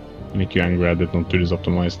make you angry. I did not do this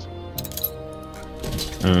optimized.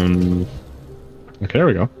 Okay, there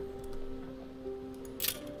we go.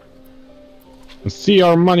 Let's see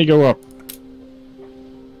our money go up.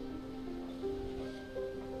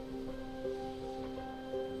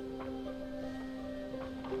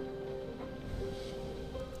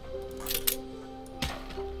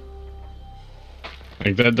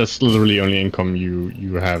 Like that's literally only income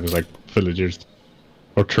you have is like villagers.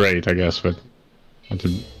 Or trade, I guess, but at the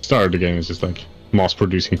start of the game it's just like mass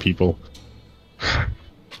producing people.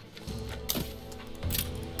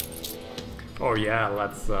 Oh yeah,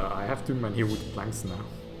 let's. I have too many wood planks now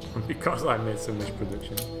because I made so much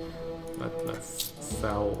production. Let's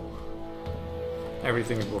sell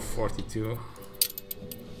everything above 42.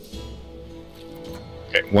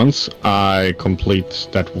 Okay, once I complete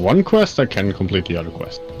that one quest, I can complete the other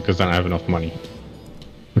quest because then I have enough money.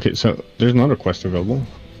 Okay, so there's another quest available.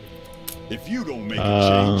 If you don't make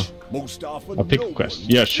a change, most often I'll pick no a quest. one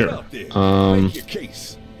Yeah, will sure. get out there. Make your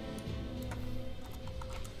case.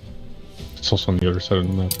 It's also on the other side of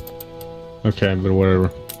the map. Okay, but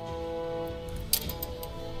whatever.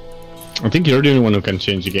 I think you're the only one who can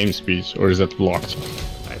change the game speed, or is that locked?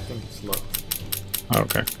 I think it's locked.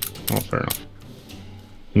 Okay, well, fair enough.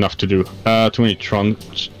 Enough to do. Too many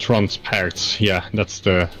transparts. Yeah, that's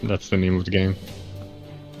the name of the game.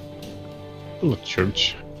 Oh,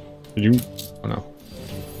 church. Did you? Oh no.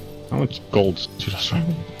 How much gold? This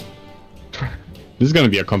is gonna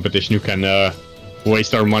be a competition who can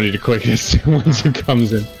waste our money the quickest once it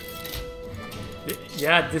comes in.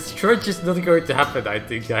 Yeah, this church is not going to happen, I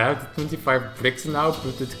think. I have the 25 bricks now,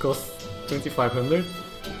 but it costs 2,500.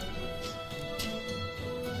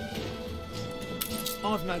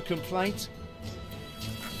 I've no complaints.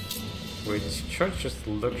 Which church is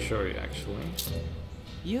luxury, actually.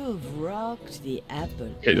 You've rocked the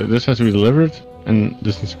apple. Okay, this has to be delivered, and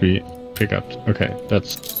this needs to be picked up. Okay,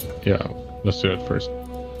 that's... yeah, let's do that first.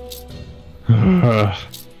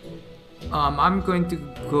 I'm going to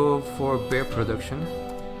go for beer production.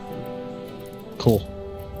 Cool.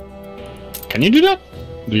 Can you do that?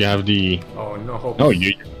 Do you have the... Oh, no hope. No,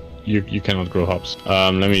 you cannot grow hops.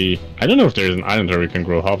 Let me... I don't know if there's an island where we can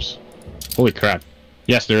grow hops. Holy crap.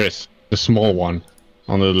 Yes, there is. The small one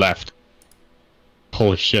on the left.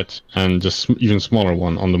 Holy shit. And the even smaller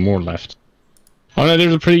one on the more left. Oh no,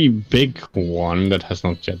 there's a pretty big one that has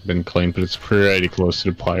not yet been claimed, but it's pretty close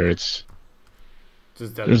to the pirates.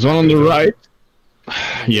 There's one on the right.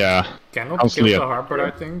 Yeah. Cannot Honestly, kill yeah. the harbor, I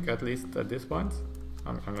think, at least at this point.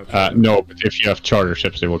 I'm not sure. No, but if you have charter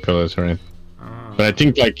ships, they will kill us, right? But I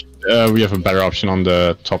think like we have a better option on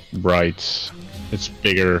the top right. It's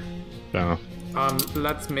bigger.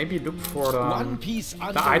 Let's maybe look for One piece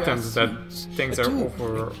under the items that our things are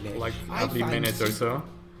over like every minute or so.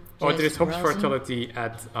 Oh, there is hops fertility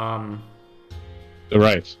at The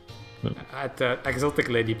right. the exotic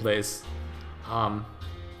lady place.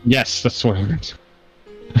 Yes, that's what I meant.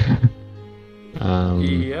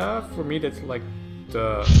 Yeah, for me that's like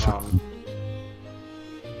the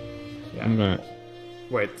yeah. I'm gonna...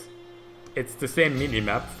 Wait, it's the same mini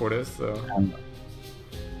map for this, so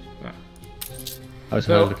yeah. How's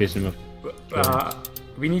So- the location of...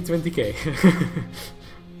 We need 20k.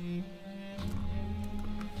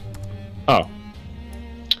 Oh.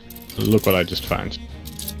 Look what I just found.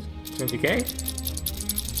 20k?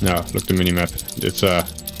 No, look the minimap. It's a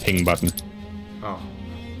ping button. Oh.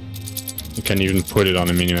 You can even put it on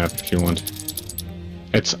a minimap if you want.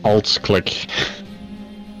 It's alt-click.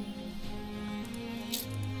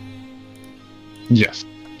 Yes,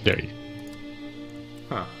 there you go.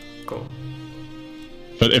 Huh. Cool.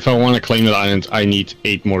 But if I want to claim that island, I need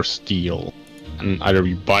 8 more steel. And either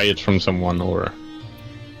we buy it from someone or...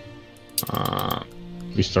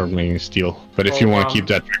 we start making steel. But if you want to keep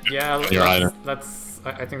that yeah, on your island...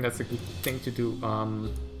 I think that's a good thing to do.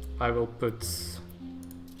 I will put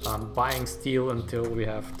buying steel until we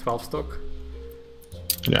have 12 stock.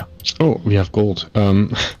 Yeah. Oh, we have gold.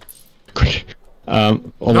 Quick.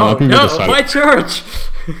 Hold on, No, let me no, get this my church!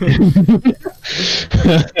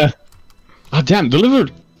 Ah, damn,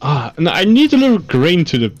 delivered! Ah, no, I need to deliver grain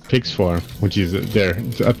to the pig's farm, which is there,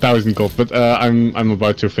 1,000 gold. But I'm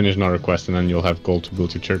about to finish another quest, and then you'll have gold to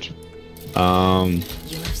build your church. You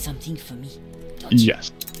have something for me.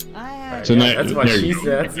 Yes. I have So now, That's what there she you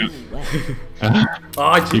go. said. well.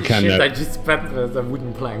 Oh, You can, shit, I just spent the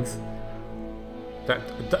wooden planks.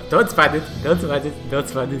 Don't spend it, don't spend it, don't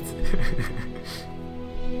spend it.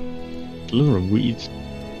 Deliver wheat.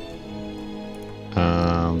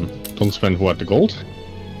 Don't spend what, the gold?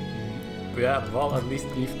 Yeah, well, at least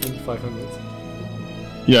leave 2500.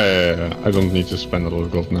 Yeah. I don't need to spend a lot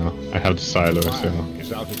of gold now. I have the silo, so.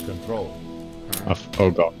 Is out of control. Oh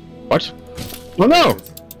god. What? Oh no!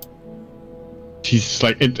 Jesus,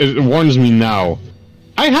 like, it warns me now.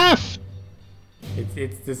 I have!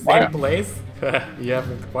 It's the same Why? place. You have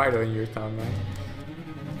a spider in your town, man.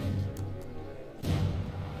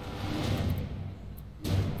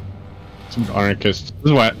 Some anarchist. This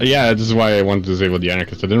is why. Yeah, this is why I wanted to disable the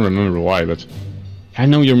anarchist. I didn't remember why, but I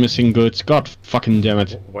know you're missing goods. God fucking damn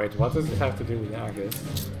it! Wait, what does it have to do with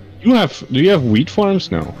August? You have? Do you have wheat farms?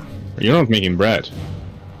 No. You're not making bread.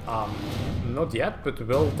 Not yet, but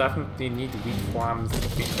we'll definitely need wheat farms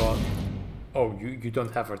because... Oh, you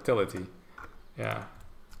don't have fertility. Yeah.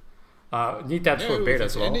 Need that for bait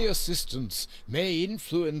as well. Any assistance may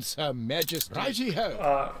influence Her Majesty.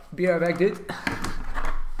 Righty-ho. Be right back, dude.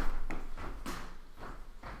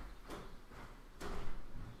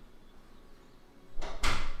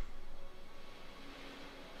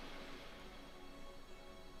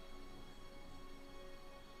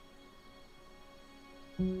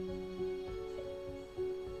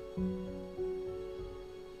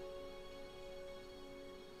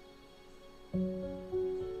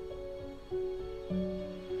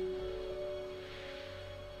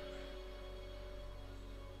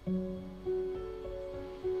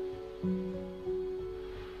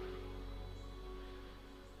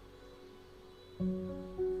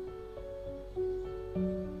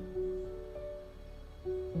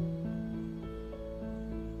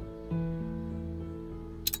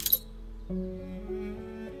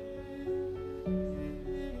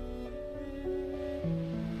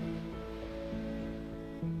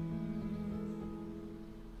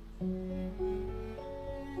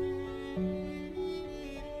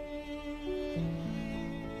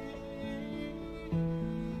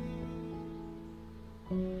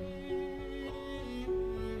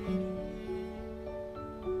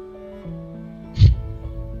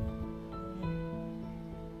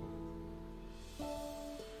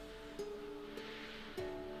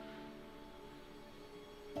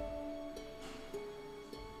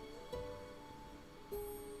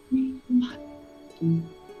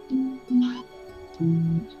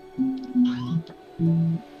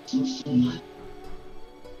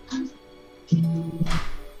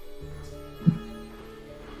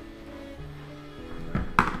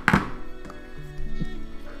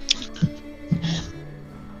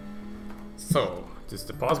 So, does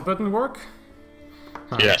the pause button work?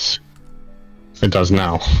 Huh. Yes. It does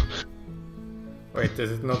now. Wait,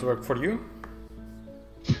 does it not work for you?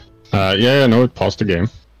 Yeah, no, it paused the game.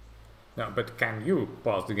 No, but can you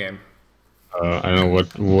pause the game? I don't know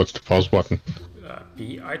what's the pause button.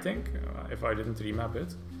 P, I think, if I didn't remap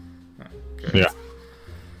it. Yeah.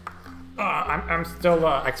 I'm still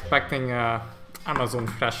expecting Amazon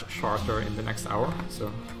Fresh Charter in the next hour,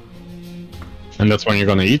 so... And that's when you're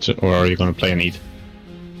gonna eat, or are you gonna play and eat?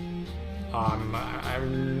 I'm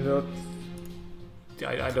not...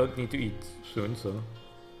 I don't need to eat soon, so...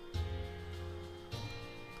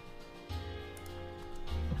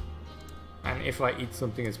 And if I eat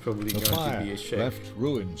something, it's probably The going to fire be a shake. left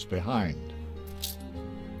ruins behind.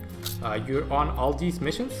 You're on all these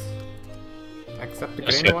missions? Except the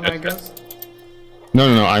Yes, grain one, yes, I guess?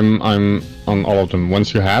 No, I'm on all of them.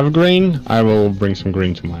 Once you have grain, I will bring some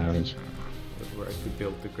grain to my island. That's where to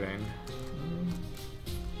build the grain.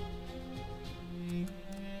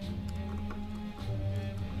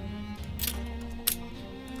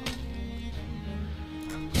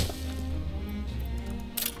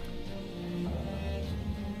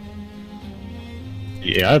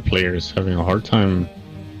 The AI player is having a hard time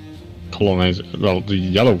colonizing. Well, the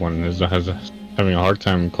yellow one has having a hard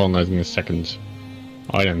time colonizing a second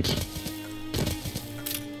island.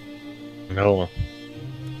 No.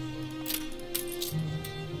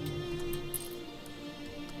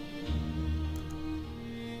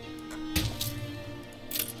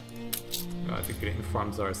 The grain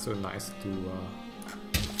farms are so nice to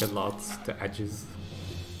fill out the edges.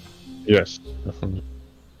 Yes, definitely.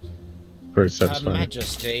 Very Her satisfying.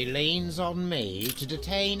 Majesty leans on me to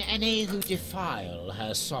detain any who defile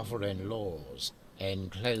her sovereign laws,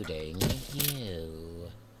 including you.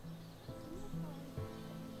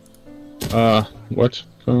 What?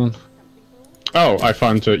 Oh, I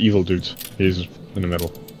found evil dude. He's in the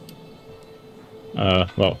middle.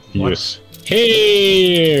 Well, he is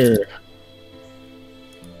here!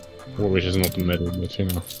 Well, which is not the middle, but you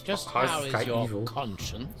know. Just How's how this guy is your evil?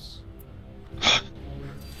 conscience?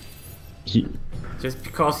 Just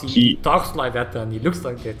because he talks like that and he looks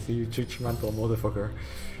like that, you judgmental motherfucker.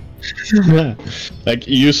 Like,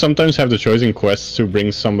 you sometimes have the choice in quests to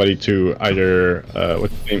bring somebody to either,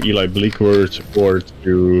 what's his name, Eli Bleakwood, or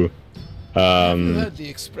to,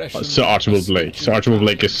 so Archibald Blake. So Archibald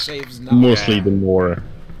Blake is mostly the more,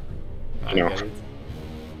 you know.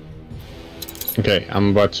 Okay,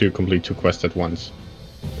 I'm about to complete 2 quests at once.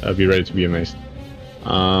 Be ready to be amazed.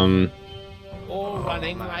 All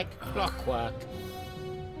running like clockwork.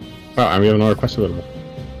 Oh, and we have another quest available.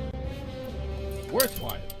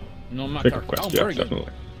 Worthwhile. No matter Bigger quest, how yeah, very good.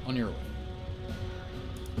 definitely. On your way.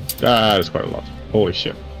 That is quite a lot. Holy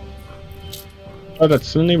shit. Oh,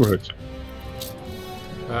 that's the neighborhood.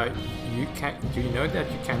 You can. Do you know that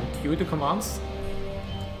you can queue the commands?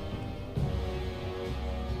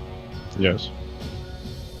 Yes.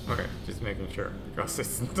 Okay, just making sure, because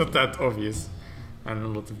it's not that obvious. And a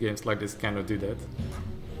lot of games like this cannot do that.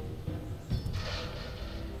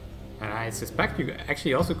 And I suspect you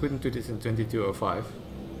actually also couldn't do this in 2205.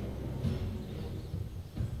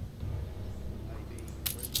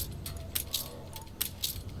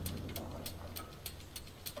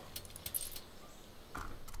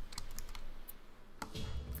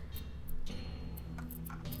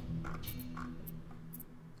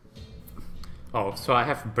 Oh, so I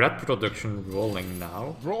have bread production rolling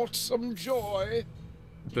now. Brought some joy.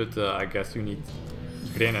 But I guess you need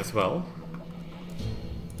grain as well.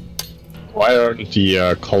 Why are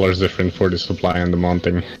the colors different for the supply and the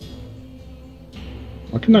mounting?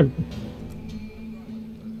 Why can I...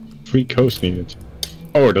 3 coast needed.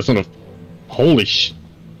 Oh, that's not a... Holy sh...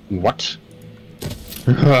 What?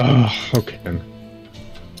 Okay then.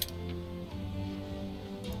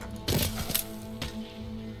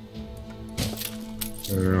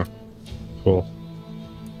 Cool.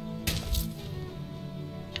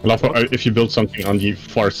 I love how if you build something on the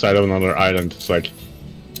far side of another island, it's like...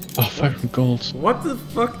 Oh, 500 gold. What the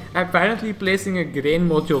fuck? Apparently placing a grain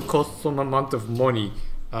module costs some amount of money.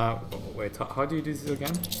 Wait, how do you do this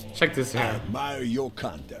again? Check this I here. admire your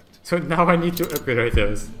conduct. So now I need to upgrade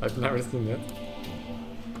those. I've never seen that.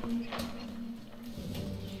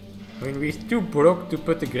 I mean, we're too broke to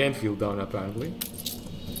put the grain field down, apparently.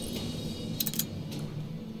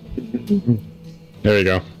 There you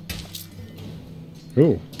go.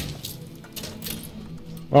 Ooh.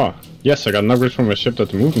 Oh, yes, I got an upgrade from my ship that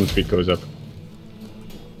the movement speed goes up.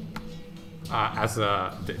 As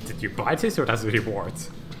a... Did you buy this or as a reward?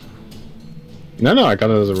 No, I got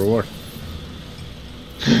it as a reward.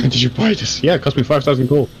 Did you buy this? Yeah, it cost me 5,000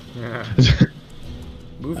 gold. Yeah.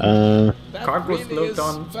 Movement. That Cargo really slowed is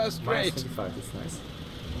down first minus rate. 25, that's nice.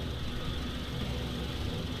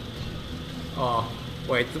 Oh,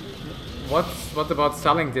 wait. What about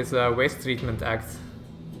selling this waste treatment act?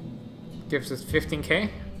 Gives us 15k?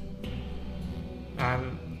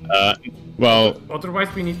 And well...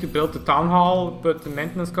 otherwise we need to build the town hall, but the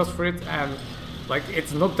maintenance cost for it, and like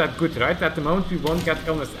it's not that good, right? At the moment we won't get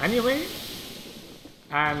illness anyway,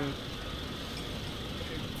 and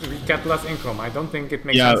we get less income. I don't think it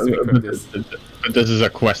makes sense to equip this. But this is a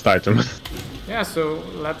quest item. Yeah, so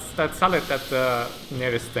let's sell it at the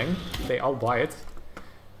nearest thing. They all buy it.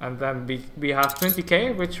 And then we have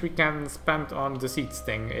 20k, which we can spend on the seeds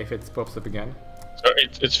thing if it pops up again. So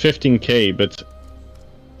it's 15k, but...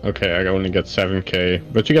 Okay, I only get 7k,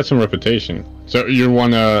 but you get some reputation. So you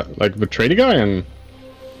wanna, like, betray the guy and...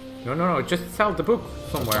 No, just sell the book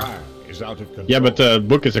somewhere. Fire is out of control. Yeah, but the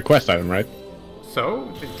book is a quest item, right?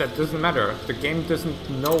 So, that doesn't matter. The game doesn't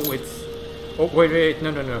know it's... Oh, wait,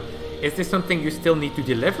 no. Is this something you still need to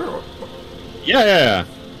deliver? Or... Yeah.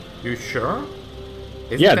 You sure?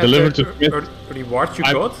 Isn't Yeah, that deliver the to Smith. reward you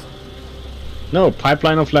got? No,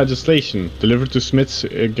 pipeline of legislation. Delivered to Smith's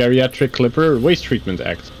Geriatric Clipper Waste Treatment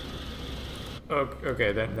Act.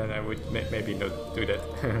 Okay, then I would maybe not do that.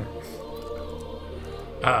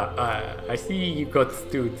 I see you got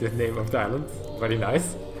to the name of the island. Very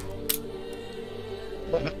nice.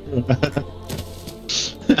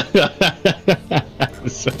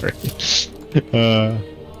 Sorry.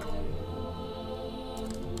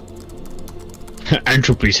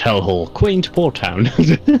 Entropy's hellhole, quaint port town.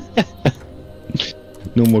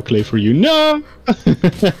 No more clay for you. No.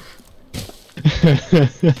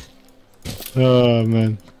 Oh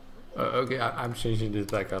man. Okay, I'm changing this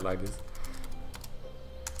back. I like this.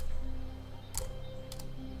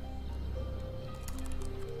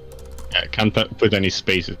 Yeah, can't put any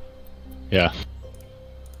spaces. Yeah.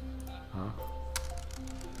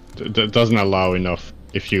 That doesn't allow enough.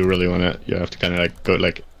 If you really want to, you have to kind of like go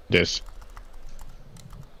like this.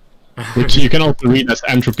 Which you can also read as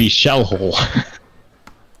entropy shell hole.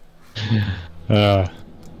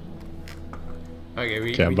 Okay,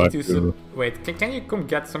 we Okay, need but to... Wait, can you come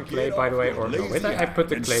get some clay, by the way? Or no, wait, I put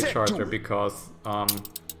the clay charger because...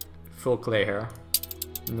 full clay here.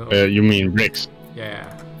 No. You mean bricks? Yeah.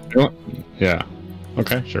 Yeah.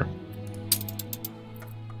 Okay, sure.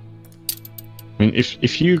 I mean,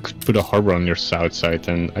 if you could put a harbor on your south side,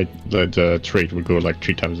 then the trade would go like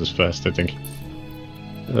 3 times as fast, I think.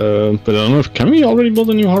 But I don't know if... Can we already build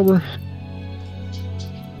a new harbor?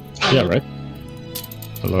 Yeah, right?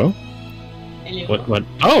 Hello? Hello. What?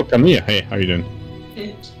 Oh, Camilla! Hey, how you doing?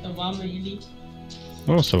 Waar waren jullie?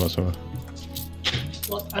 Oh, ça va, ça va.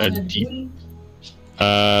 Wat aan het doen?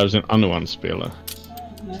 We zijn Anno aan het spelen.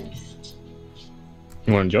 Nice.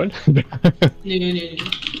 You wanna join? Nee.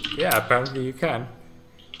 Yeah, apparently you can.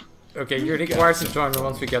 Okay, you're required to join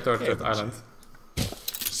once we get our third island.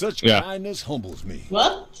 Such Yeah. kindness humbles me.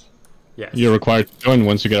 Wat? Yes. You're required to join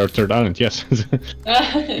once you get our third island, yes.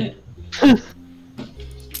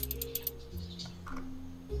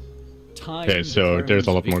 Okay, so there's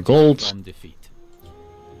a lot more gold.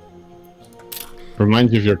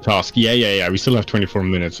 Remind you of your task. Yeah. We still have 24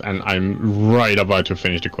 minutes, and I'm right about to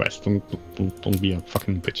finish the quest. Don't be a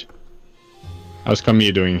fucking bitch. How's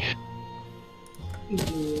Camille doing?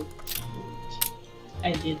 Good.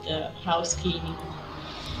 I did the house cleaning.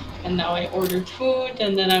 And now I ordered food,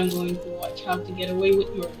 and then I'm going to watch How to Get Away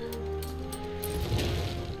with Murder.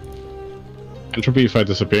 Entropy, if I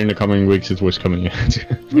disappear in the coming weeks, it was coming.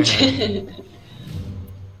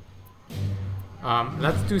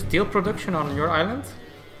 Let's do steel production on your island.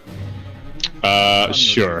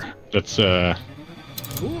 Sure. That's Good,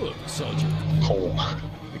 soldier. coal.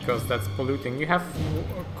 Because that's polluting. You have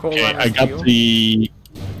coal Okay, and I steel. got the...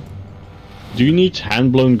 Do you need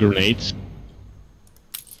hand-blown grenades?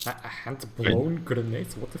 Hand-blown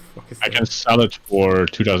grenades? What the fuck is I that? can sell it for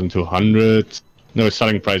 2,200. No,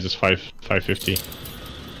 selling price is 550.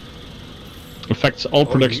 Affects all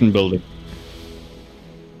production building.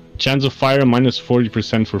 Chance of fire minus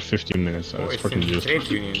 40% for 15 minutes. Oh, That's it's fucking in useless.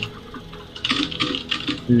 trade union.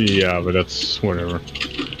 Yeah, but that's whatever.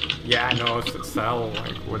 Yeah, I know, it's sell,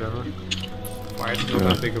 like, whatever. Why is it not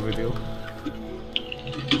that big of a deal?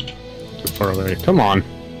 Too far away. Come on.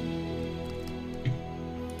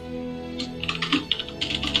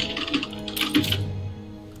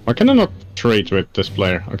 Why can I not trade with this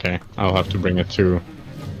player? Okay, I'll have to bring it to...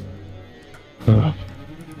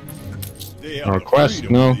 Our quest?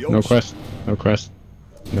 No, no quest. No quest.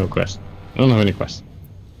 No quest. I don't have any quest.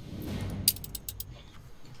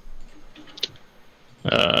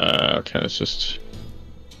 Okay, let's just...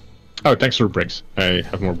 Oh, thanks for bricks. I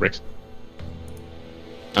have more bricks.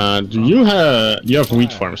 Do you have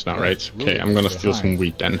wheat farms now, right? Okay, I'm gonna steal some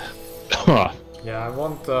wheat then. Yeah, I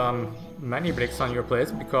want many bricks on your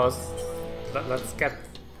place because let's get...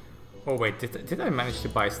 Oh wait, did I manage to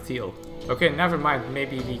buy steel? Okay, never mind.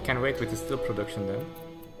 Maybe we can wait with the steel production then.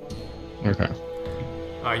 Okay.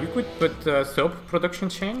 You could put soap production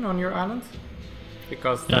chain on your island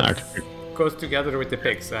because that goes together with the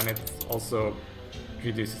pigs and it also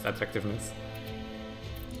reduces attractiveness.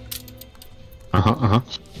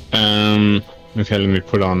 Okay, let me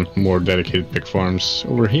put on more dedicated pig farms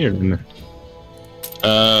over here.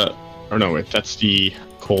 Or no, wait, that's the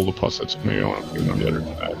coal deposit. Maybe I want to put it on the other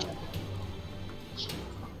side.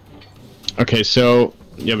 Okay, so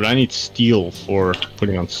yeah, but I need steel for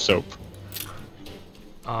putting on soap.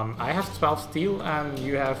 I have 12 steel and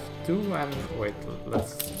you have 2 and wait,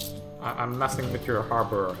 I'm messing with your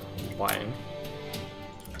harbor buying.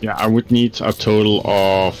 Yeah, I would need a total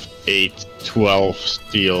of 12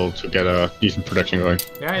 steel to get a decent production going.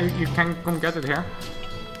 Yeah, you can come get it here.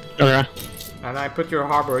 Okay. And I put your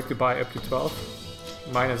harbor to buy up to 12.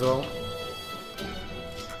 Mine as well.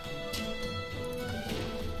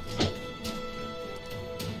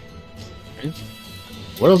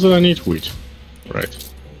 What else did I need? Wheat. Right.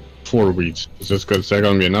 4 wheat. Is that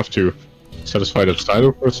gonna be enough to satisfy that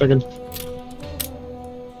silo for a second?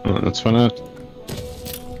 Oh, let's find out.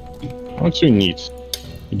 How much do you need?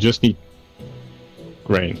 You just need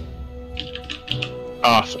grain.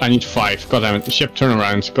 Ah, I need 5. God damn it. Ship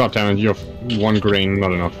turnaround. God damn it. You have 1 grain,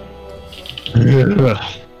 not enough.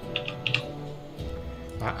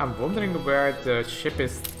 I'm wondering where the ship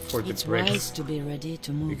is for the It's bricks. wise to be ready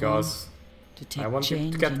to move Because to take I want to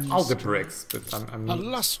change get in all the your bricks, but I'm A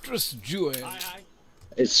lustrous jewel.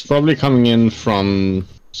 It's probably coming in from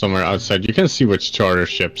somewhere outside. You can see which charter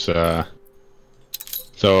ships.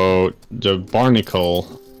 So the Barnacle,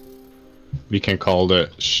 we can call the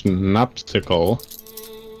Schnapticle.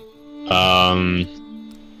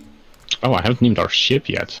 Oh, I haven't named our ship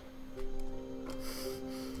yet.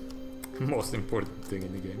 most important thing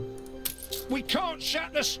in the game. We can't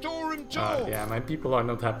shut the storeroom door. Yeah, my people are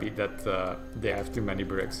not happy that they have too many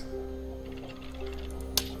bricks.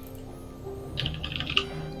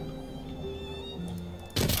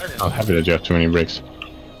 I'm not happy that you have too many bricks.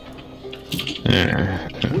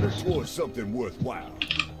 Would have sworn something worthwhile.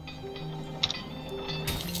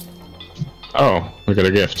 Oh, we got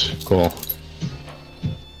a gift. Cool.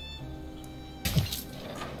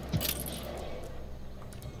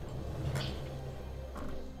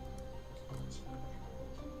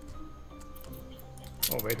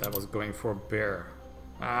 Oh wait, I was going for bear.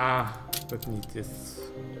 Ah, don't need this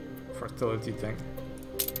fertility thing.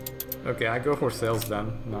 Okay, I go for sales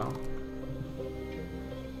then, now.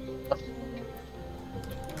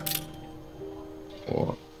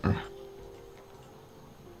 Four.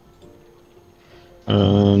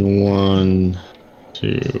 And 1,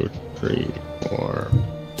 2, 3, 4.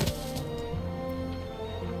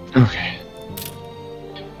 Okay.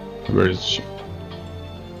 Where is she?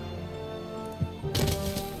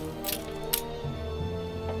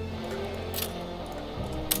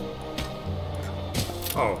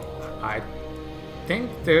 Oh, I think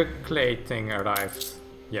the clay thing arrived.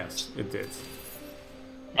 Yes, it did.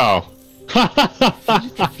 Oh.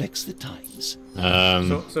 It reflects the times.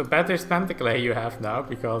 So better spend the clay you have now,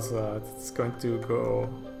 because it's going to go...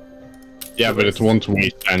 Yeah, but it won't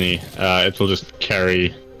waste any. It will just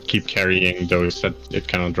keep carrying those that it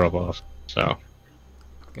cannot drop off. So.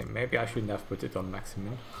 Okay, maybe I shouldn't have put it on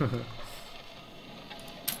maximum.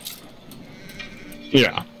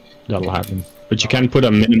 Yeah, that'll happen. But you can put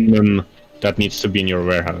a minimum that needs to be in your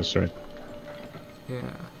warehouse, right? Yeah.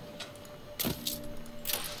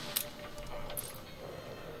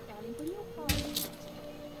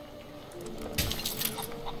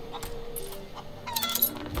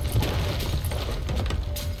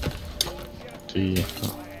 See.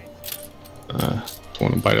 Don't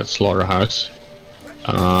want to buy that slaughterhouse.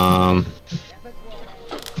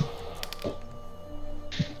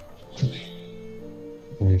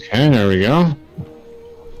 Okay, there we go.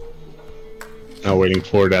 Now waiting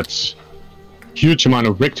for that huge amount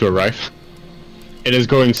of brick to arrive. It is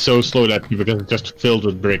going so slow that because it's just filled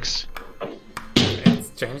with bricks.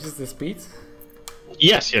 It changes the speed?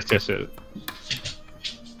 Yes.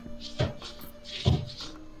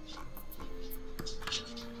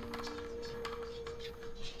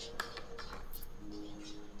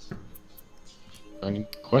 Any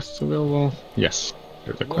quests available? Yes.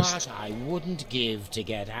 There's a quest. What I wouldn't give to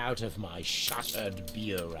get out of my shuttered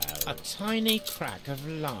bureau. A tiny crack of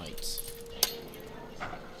light.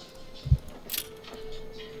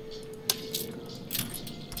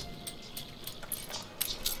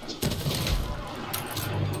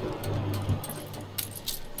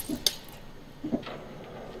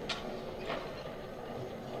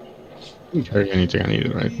 I can carry anything I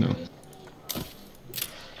need right now.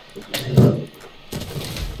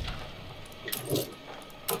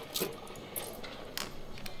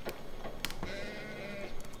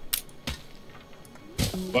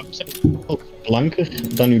 Wat zijn ook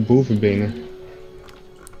blanker dan uw bovenbenen?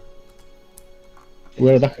 Hoe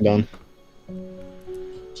heb je dat gedaan?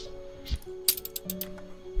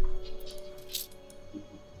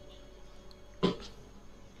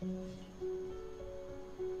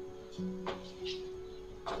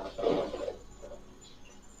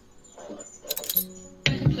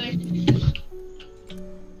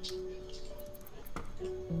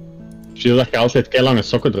 Ik zie dat je altijd kei lange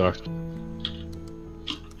sokken draagt.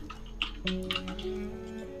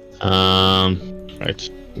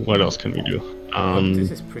 Right. What else can we do?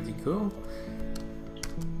 This is pretty cool.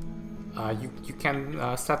 You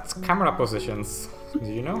can set camera positions. Do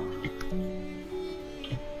you know?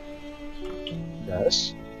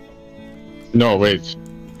 Yes. No, wait.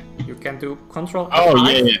 You can do Control F5 Oh,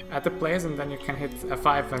 yeah. at the place, and then you can hit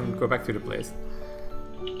F5 and go back to the place.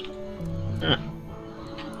 Yeah.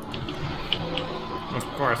 Of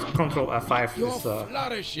course, Control F5 You're is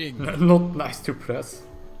flourishing. not nice to press,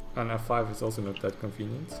 and F5 is also not that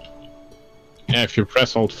convenient. Yeah, if you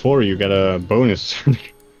press Alt 4, you get a bonus.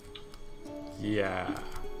 Yeah,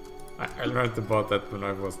 I learned about that when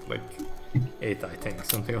I was like 8, I think,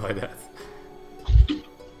 something like that.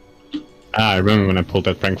 I remember when I pulled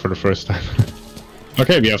that prank for the first time.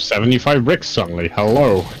 Okay, we have 75 bricks suddenly.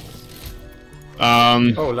 Hello.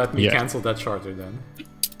 Oh, let me yeah. cancel that charger then.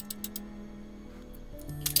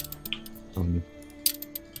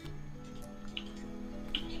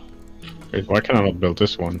 Wait, why can I not build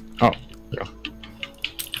this one? Oh, yeah.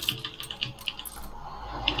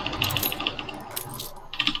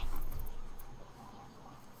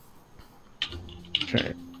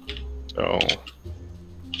 Okay, so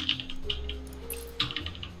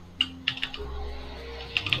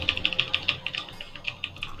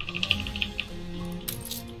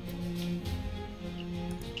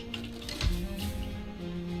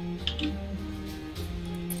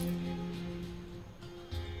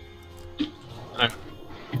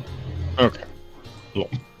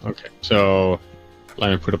So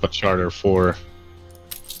let me put up a charter for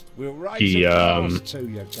We'll write the to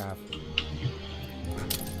you, Gav.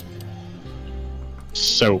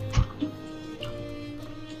 soap.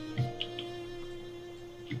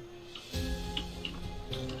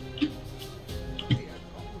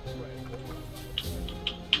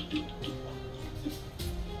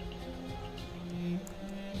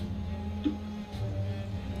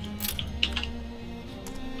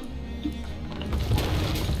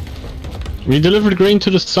 We delivered grain to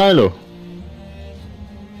the silo.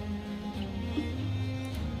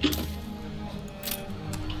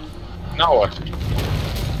 Now what?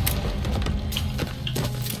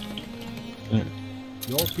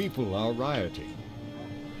 Your people are rioting.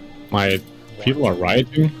 My people are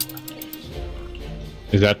rioting?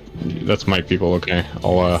 That's my people, okay.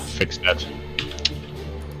 I'll fix that.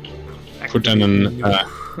 Put in an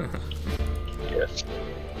yes.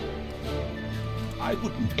 I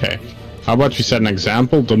wouldn't. Okay. How about we set an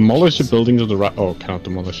example? Demolish the buildings of the cannot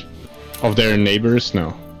demolish. Of their neighbors?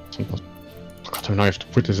 No. God, I have to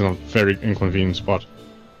put this in a very inconvenient spot.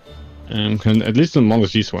 Can at least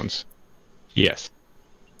demolish these ones. Yes.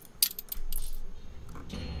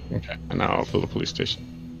 Okay, and now I'll build a police station.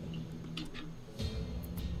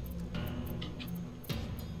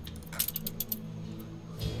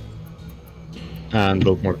 And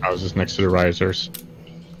build more houses next to the rioters.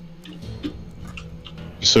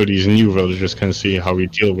 So these new villagers can see how we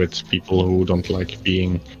deal with people who don't like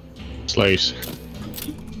being slaves.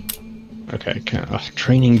 Okay,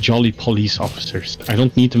 training jolly police officers. I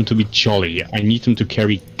don't need them to be jolly. I need them to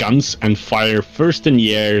carry guns and fire first in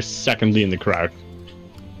the air, secondly in the crowd.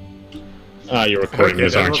 Ah, you're recording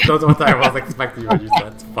this, aren't you? That's what I was expecting when you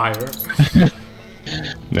said fire.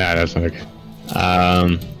 Nah, that's not okay.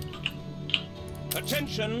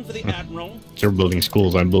 Attention for the Admiral. You're building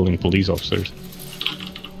schools, I'm building police officers.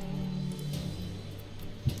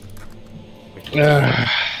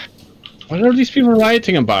 What are these people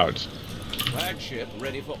rioting about? Flagship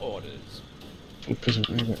ready for orders.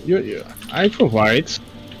 I provide.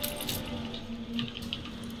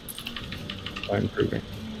 I'm improving.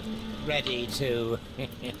 Ready to.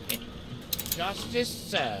 Justice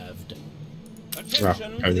served. Wow,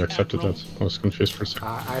 I accepted that. I was confused for a second.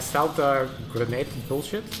 I sell the grenade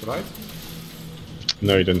bullshit, right?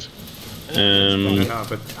 No, you didn't. No,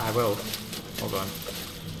 but I will. Hold on.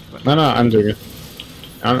 No, I'm doing it.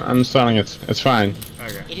 I'm selling it. It's fine.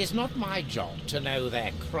 Okay. It is not my job to know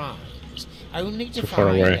their crimes, only to Too far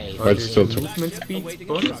find away, a... but it's still too. Movement speed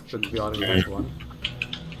bonus, but we already have one.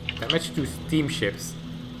 Damage to steamships.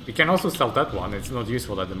 We can also sell that one, it's not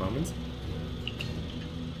useful at the moment.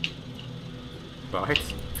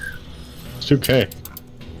 Right. It's 2k.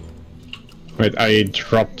 Wait, I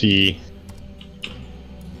dropped the...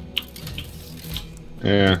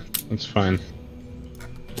 Yeah, that's fine.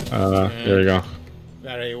 There we go.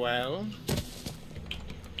 Very well.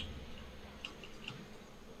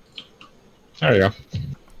 There you go.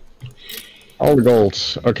 All the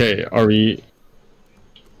golds. Okay, are we...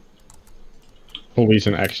 Police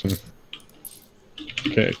in action.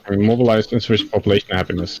 Okay, we mobilized insufficient population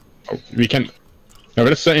happiness. Oh, we can... No, but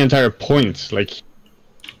that's the entire point, like...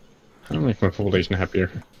 How do I make my population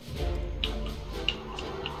happier?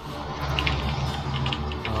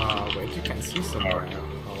 Wait, you can see somewhere. Where?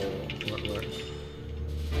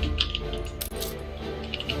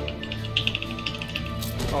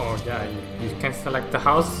 Oh yeah, you can select the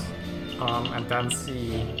house, and then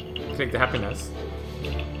click the happiness.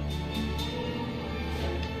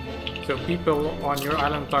 So people on your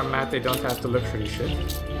island are mad they don't have the luxury shit.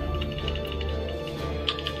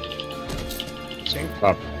 I think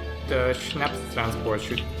the schnapps transport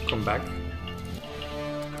should come back.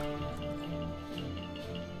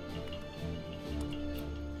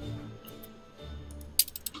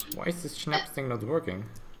 Why is this schnapps thing not working?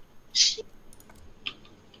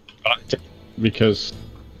 Because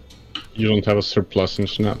you don't have a surplus in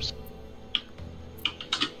schnapps.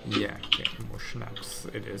 Yeah, okay, more schnapps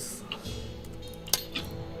it is. Can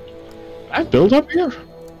I build up here?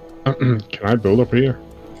 Can I build up here?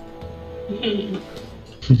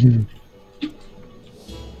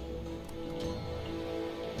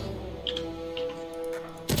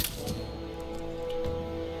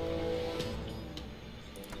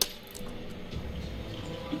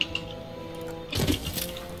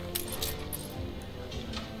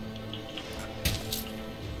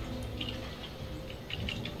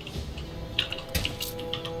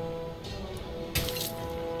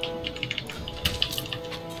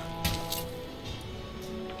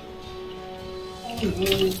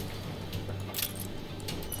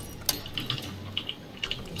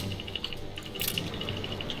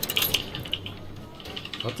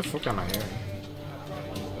 the fuck am I hearing?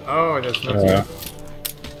 Oh, that's not you.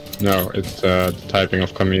 No, it's the typing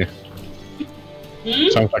of Camille.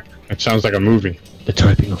 It sounds like a movie. The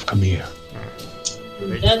typing of Camille.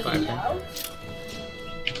 That's loud.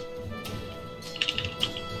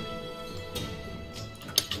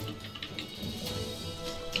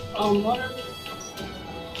 What?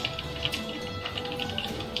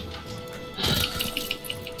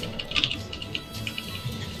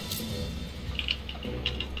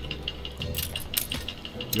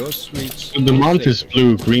 Your sweets. The demand is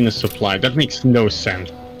blue, green is supply. That makes no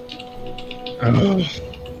sense.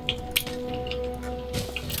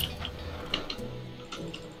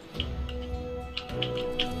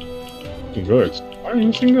 Good. Why are you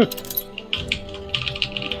using good?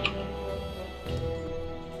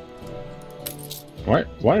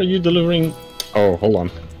 Why are you delivering? Oh, hold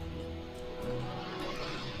on.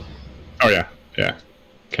 Oh yeah, yeah.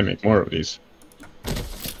 Can make more of these.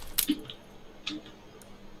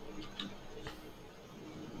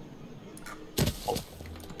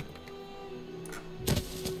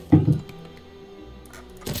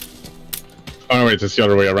 Oh no, wait, it's the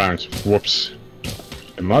other way around. Whoops.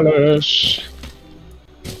 Demolish.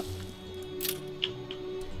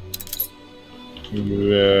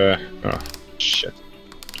 Oh, shit.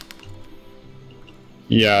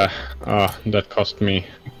 Yeah, that cost me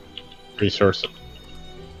resources.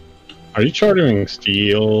 Are you chartering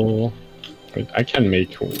steel? Wait, I can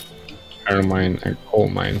make iron mine and coal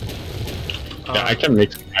mine. Yeah, I can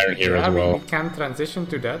make some iron here as well. We can transition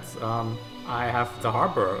to that. I have the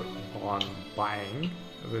harbor on buying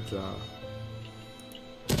with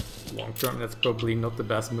long term. That's probably not the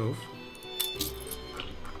best move.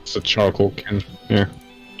 It's a charcoal can, yeah.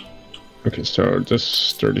 Okay, so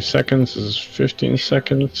this is 30 seconds, this is 15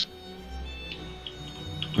 seconds.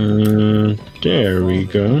 There we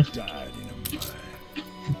go.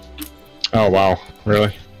 Oh wow,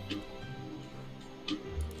 really?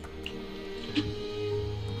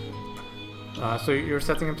 So you're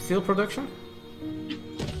setting up steel production?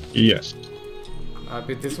 Yes.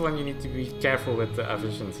 But this one you need to be careful with the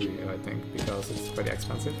efficiency, I think, because it's pretty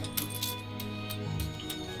expensive.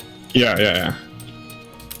 Yeah.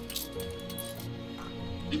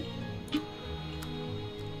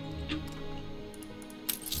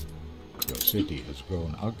 Your city has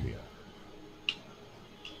grown uglier.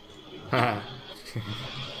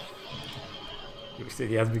 Your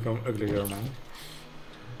city has become uglier, man.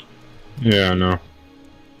 Yeah, I know.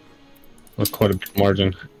 That's quite a big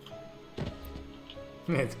margin.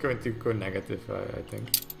 It's going to go negative, I think.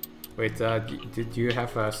 Wait, did you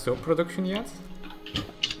have soap production yet?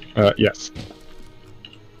 Yes.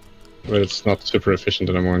 But it's not super efficient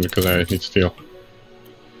anymore because I need steel.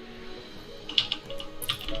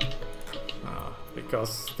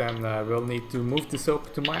 Because then we'll need to move the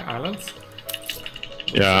soap to my island.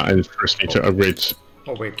 Yeah, I first need to upgrade.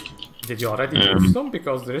 Oh wait, did you already do some?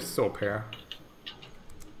 Because there is soap here.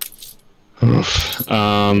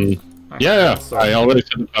 Yeah. I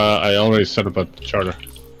already set up a charter.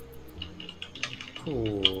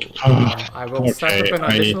 Cool. I will set up an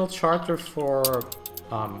additional charter for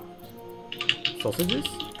sausages.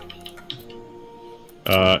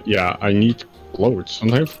 Yeah, I need clothes.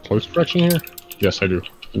 Don't I have clothes production here? Yes, I do.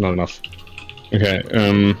 Not enough. Okay.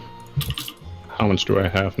 How much do I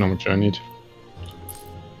have? How much do I need?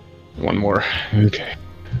 One more. Okay.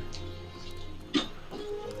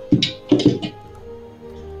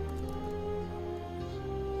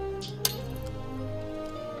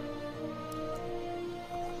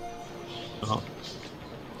 Oh.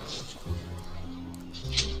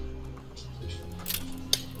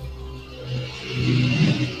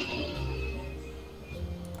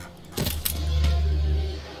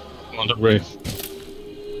 On the way.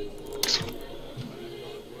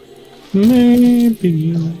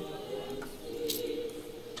 Maybe.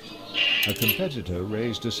 A competitor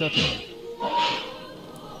raised a settlement.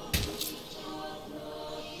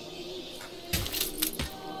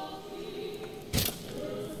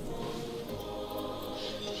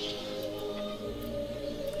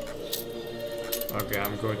 Okay,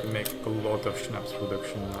 I'm going to make a lot of schnapps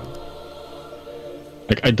production now.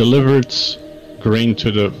 Like, I delivered grain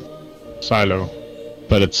to the silo,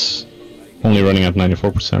 but it's only running at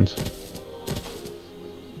 94%.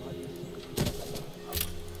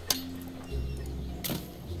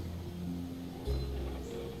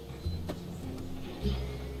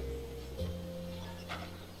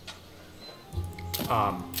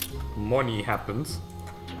 Money happens.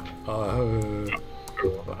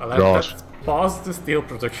 Let's pause the steel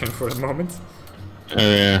production for a moment.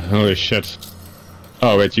 Yeah, holy shit.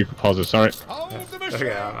 Oh wait, you can pause it, sorry.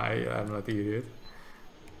 Okay, I'm not the idiot.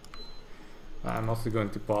 I'm also going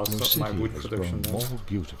to Your pause city my wood has production grown now. more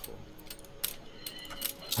beautiful.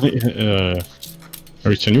 I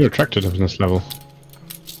reached a new attractiveness level.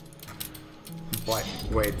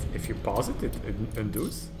 Wait, if you pause it, it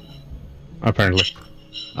undoes? Apparently.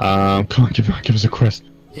 Come on, give us a quest.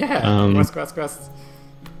 Yeah, quest.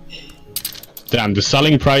 Damn, the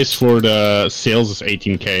selling price for the sales is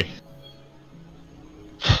 18k.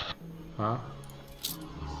 Huh?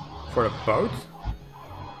 For a boat?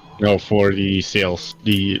 No, for the sales,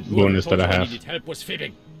 the bonus that I have. Help was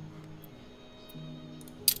fitting.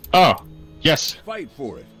 Oh, yes. Fight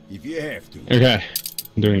for it if you have to. Okay,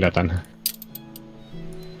 I'm doing that then.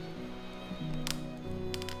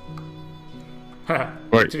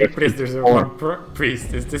 Wait, 3 prisoners or 1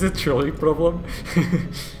 priest. Is this a trolley problem?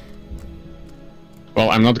 Well,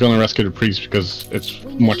 I'm not gonna rescue the priest because it's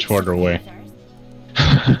much farther away.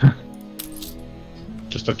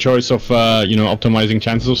 Just a choice of, you know, optimizing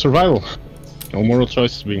chances of survival. No moral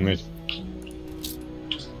choices being made.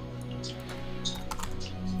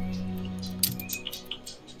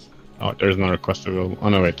 Oh, there's another quest available. Oh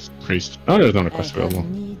no, wait, priest. Oh, there's another quest available.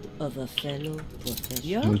 Need of a fellow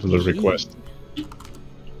professional. Delivery quest.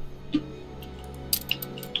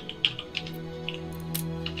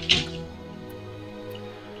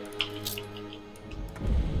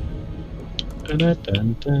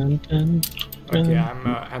 Okay, I'm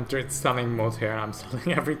entered selling mode here. I'm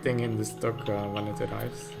selling everything in the stock when it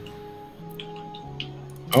arrives.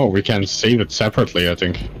 Oh, we can save it separately, I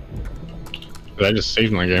think. Did I just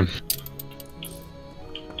save my game?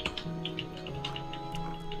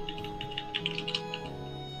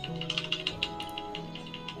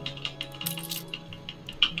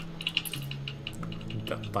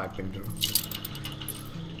 That typing though.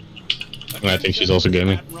 I think she's also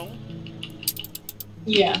gaming.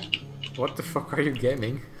 Yeah. What the fuck are you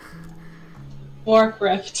gaming?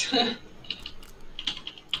 Warcraft.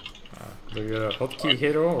 Do you a hotkey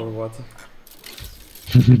hero or what?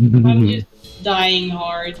 I'm just dying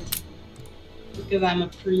hard. Because I'm a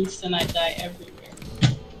priest and I die everywhere.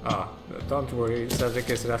 Ah, don't worry, Cedric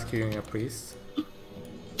is rescuing a priest.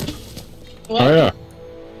 What? Oh yeah.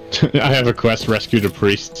 I have a quest, rescue the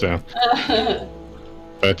priest, so.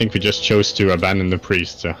 But I think we just chose to abandon the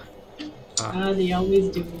priest, so. They always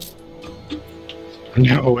do.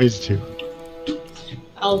 They always do.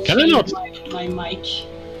 I'll Can I change not? my mic.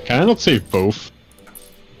 Can I not save both?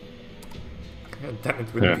 Damn,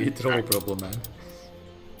 it would be a trolley problem, man.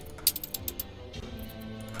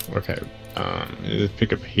 Okay,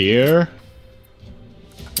 pick up here.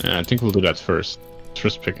 I think we'll do that first.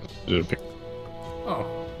 First pick. Oh,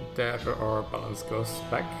 there our balance goes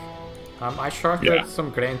back. I sharded some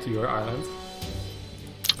grain to your island.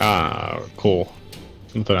 Ah, cool.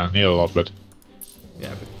 Not that I need a lot, but...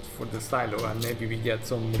 Yeah, but for the silo, and maybe we get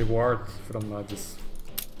some reward from this.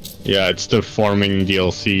 Yeah, it's the farming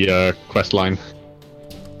DLC quest line.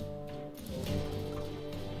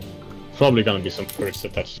 Probably gonna be some perks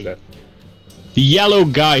attached to that. The yellow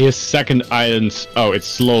guy, his second island. Oh, it's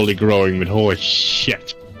slowly growing, but holy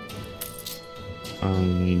shit.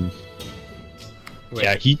 Wait,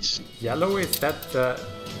 yeah, he's yellow. Is that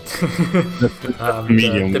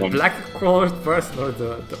medium the one. black colored person or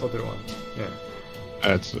the other one? Yeah.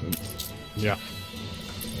 That's yeah.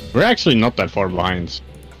 We're actually not that far behind.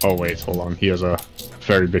 Oh wait, hold on. He has a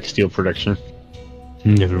very big steel production.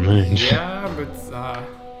 Never mind. Yeah, but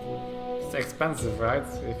it's expensive, right?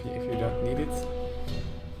 If you don't need it.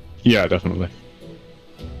 Yeah, definitely.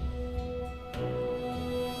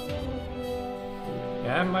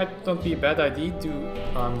 Yeah, it might not be a bad idea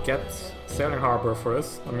to get sailing harbor for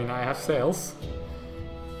us. I mean, I have sails,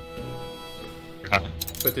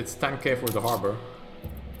 but it's 10k for the harbor.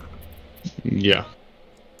 Yeah.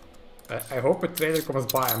 I hope a trader comes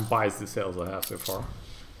by and buys the sails I have so far.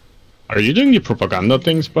 Are you doing the propaganda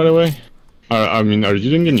things, by the way? I mean, are you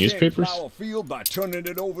doing the newspapers? Field by turning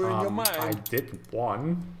it over in your mind. I did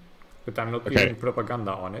one, but I'm not using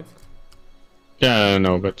propaganda on it. Yeah,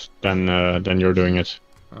 no, but then you're doing it.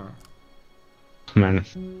 Man.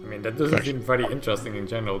 I mean, that doesn't seem very interesting in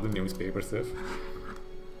general, the newspaper stuff.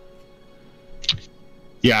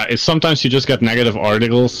 Yeah, it's sometimes you just get negative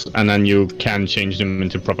articles and then you can change them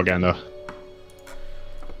into propaganda.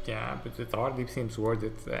 Yeah, but it hardly seems worth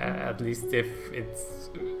it, at least if it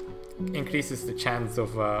increases the chance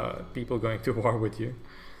of people going to war with you.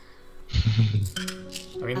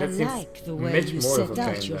 I mean, that seems much more of a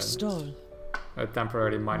pain than a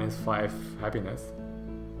temporary -5 happiness.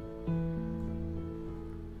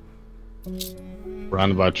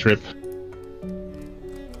 Roundabout trip.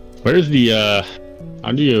 Where is the,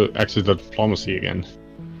 how do you exit the diplomacy again?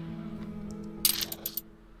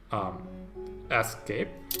 escape,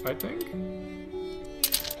 I think.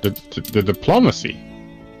 The diplomacy.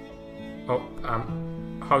 Oh,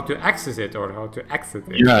 how to access it or how to exit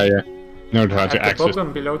it. Yeah, yeah. No, how At to the access.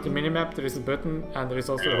 bottom below the minimap, there is a button and there is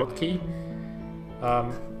also a hotkey.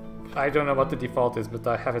 I don't know what the default is, but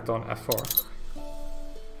I have it on F4.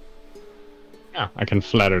 Yeah, I can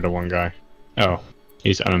flatter the one guy. Oh,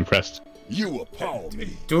 he's unimpressed. You appall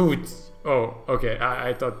me. Dude! Oh, okay,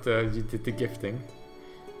 I thought you did the gifting.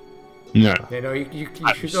 No. No, you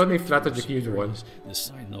should only flatter the cute one. The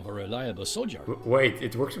sign of a reliable soldier. Wait,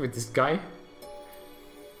 it works with this guy?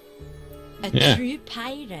 A true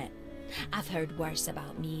pirate. I've heard worse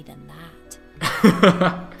about me than that.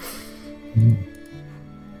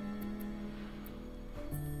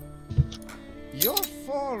 Your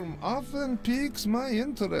form often piques my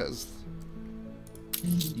interest.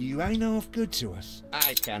 You ain't half good to us.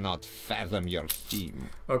 I cannot fathom your theme.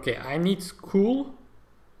 Okay, I need school.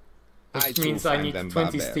 Which means I need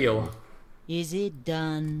 20 steel. Is it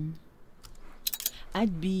done?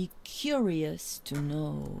 I'd be curious to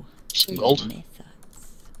know Gold. methods.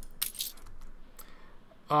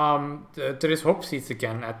 There is hope seeds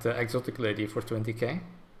again at the exotic lady for 20k.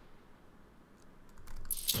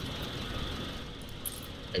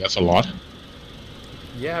 That's a lot.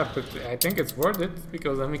 Yeah, but I think it's worth it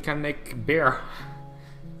because then we can make beer.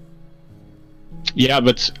 Yeah,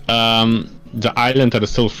 but the island that is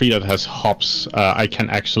still free that has hops, I can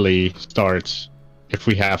actually start if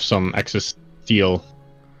we have some excess steel.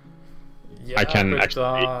 Yeah, I can but,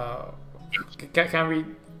 actually. Can we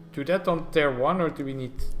do that on tier 1 or do we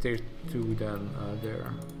need tier 2 then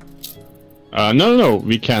there? No.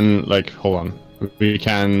 We can, like, hold on. We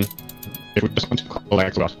can, if we just want to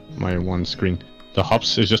collect my one screen. The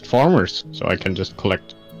hops is just farmers, so I can just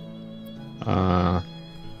collect.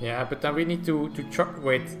 Yeah, but then we need to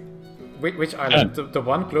wait. Which island? The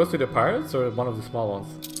one close to the pirates or one of the small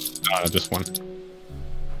ones? This one.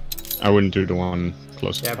 I wouldn't do the one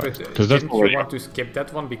close to yeah, the pirates. but Because that's didn't you want to skip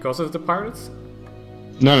that one because of the pirates?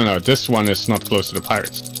 No. This one is not close to the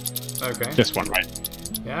pirates. Okay. This one, right?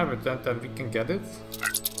 Yeah, but then we can get it.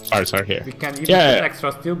 Pirates are here. We can even get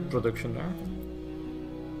extra steel production there.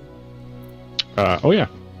 Oh yeah.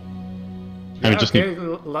 Yeah, okay, let's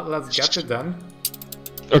get it then.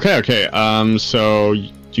 Okay. So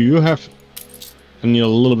do you have? I need a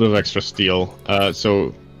little bit of extra steel.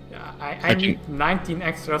 So. Yeah, I need 19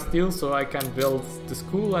 extra steel so I can build the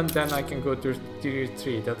school and then I can go to tier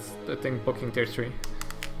 3. That's the thing, booking tier 3.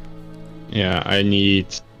 Yeah, I need.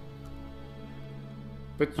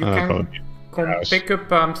 But you can come pick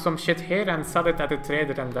up some shit here and sell it at a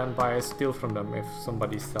trader and then buy steel from them if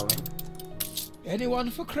somebody's selling. Anyone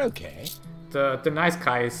for croquet? The nice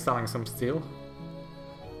guy is selling some steel.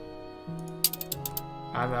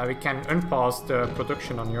 And we can unpause the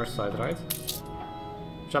production on your side, right?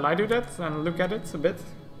 Shall I do that and look at it a bit?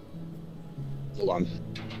 Hold on.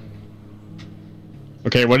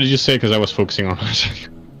 Okay, what did you say? Because I was focusing on it.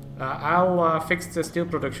 I'll fix the steel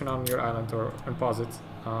production on your island or unpause it.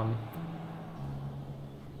 Well,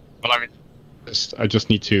 I mean, I just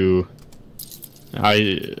need to.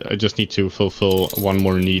 I just need to fulfill one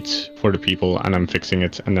more need for the people, and I'm fixing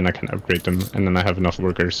it, and then I can upgrade them, and then I have enough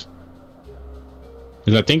workers.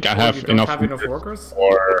 Because I think I have enough workers.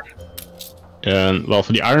 For well,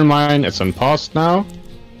 for the iron mine, it's unpaused now.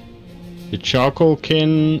 The charcoal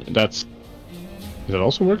kiln, is that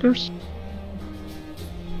also workers?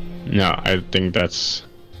 No, I think that's.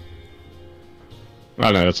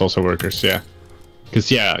 Oh no, that's also workers. Yeah,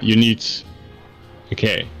 because you need.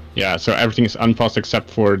 Okay. Yeah, so everything is unpaused except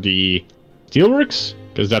for the steelworks,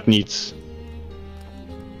 because that needs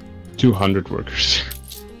 200 workers.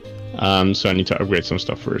 So I need to upgrade some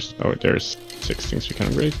stuff first. Oh, there's 6 things we can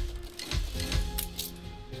upgrade.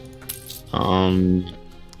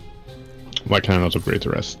 Why can I not upgrade the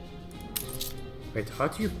rest? Wait, how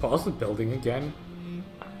do you pause the building again?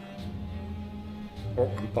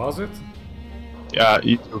 Or unpause it? Yeah,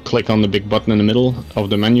 you click on the big button in the middle of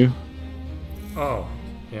the menu. Oh.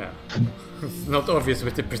 Yeah, it's not obvious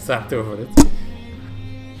with the percent over it.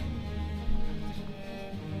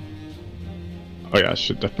 Oh yeah, I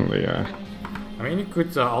should definitely. I mean, you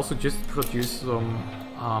could also just produce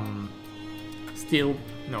some steel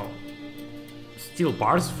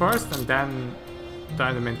bars first, and then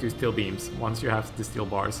turn them into steel beams once you have the steel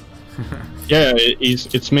bars. Yeah,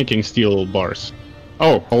 it's making steel bars.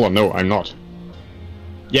 Oh, hold on, no, I'm not.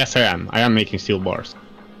 Yes, I am. I am making steel bars.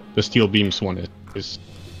 The steel beams one is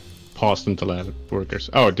paused until I have workers.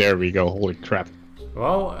 Oh, there we go. Holy crap.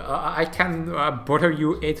 Well, I can borrow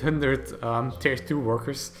you 800 tier 2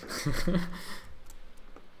 workers.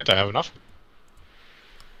 Did I have enough?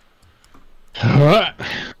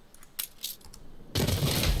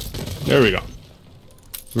 There we go.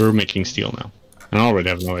 We're making steel now. I already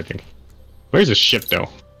have no idea. Where's the ship though?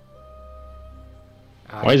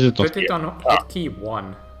 Why is it not put it here? on hotkey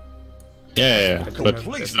 1. Yeah, I don't but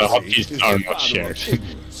know the if this- hotkeys are not shared.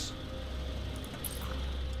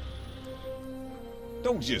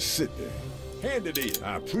 Don't just sit there. Hand it in.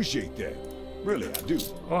 I appreciate that. Really, I do.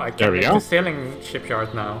 Oh, I There can we make go. the sailing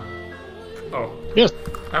shipyard now. Oh. Yes.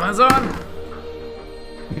 Amazon!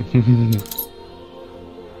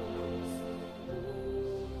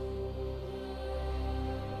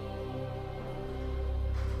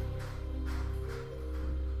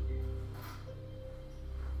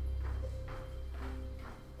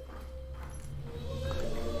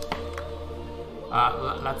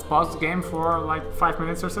 Let's pause the game for like 5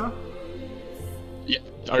 minutes or so. Yeah.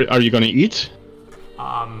 Are you gonna eat?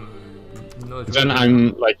 No, Then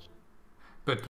I'm like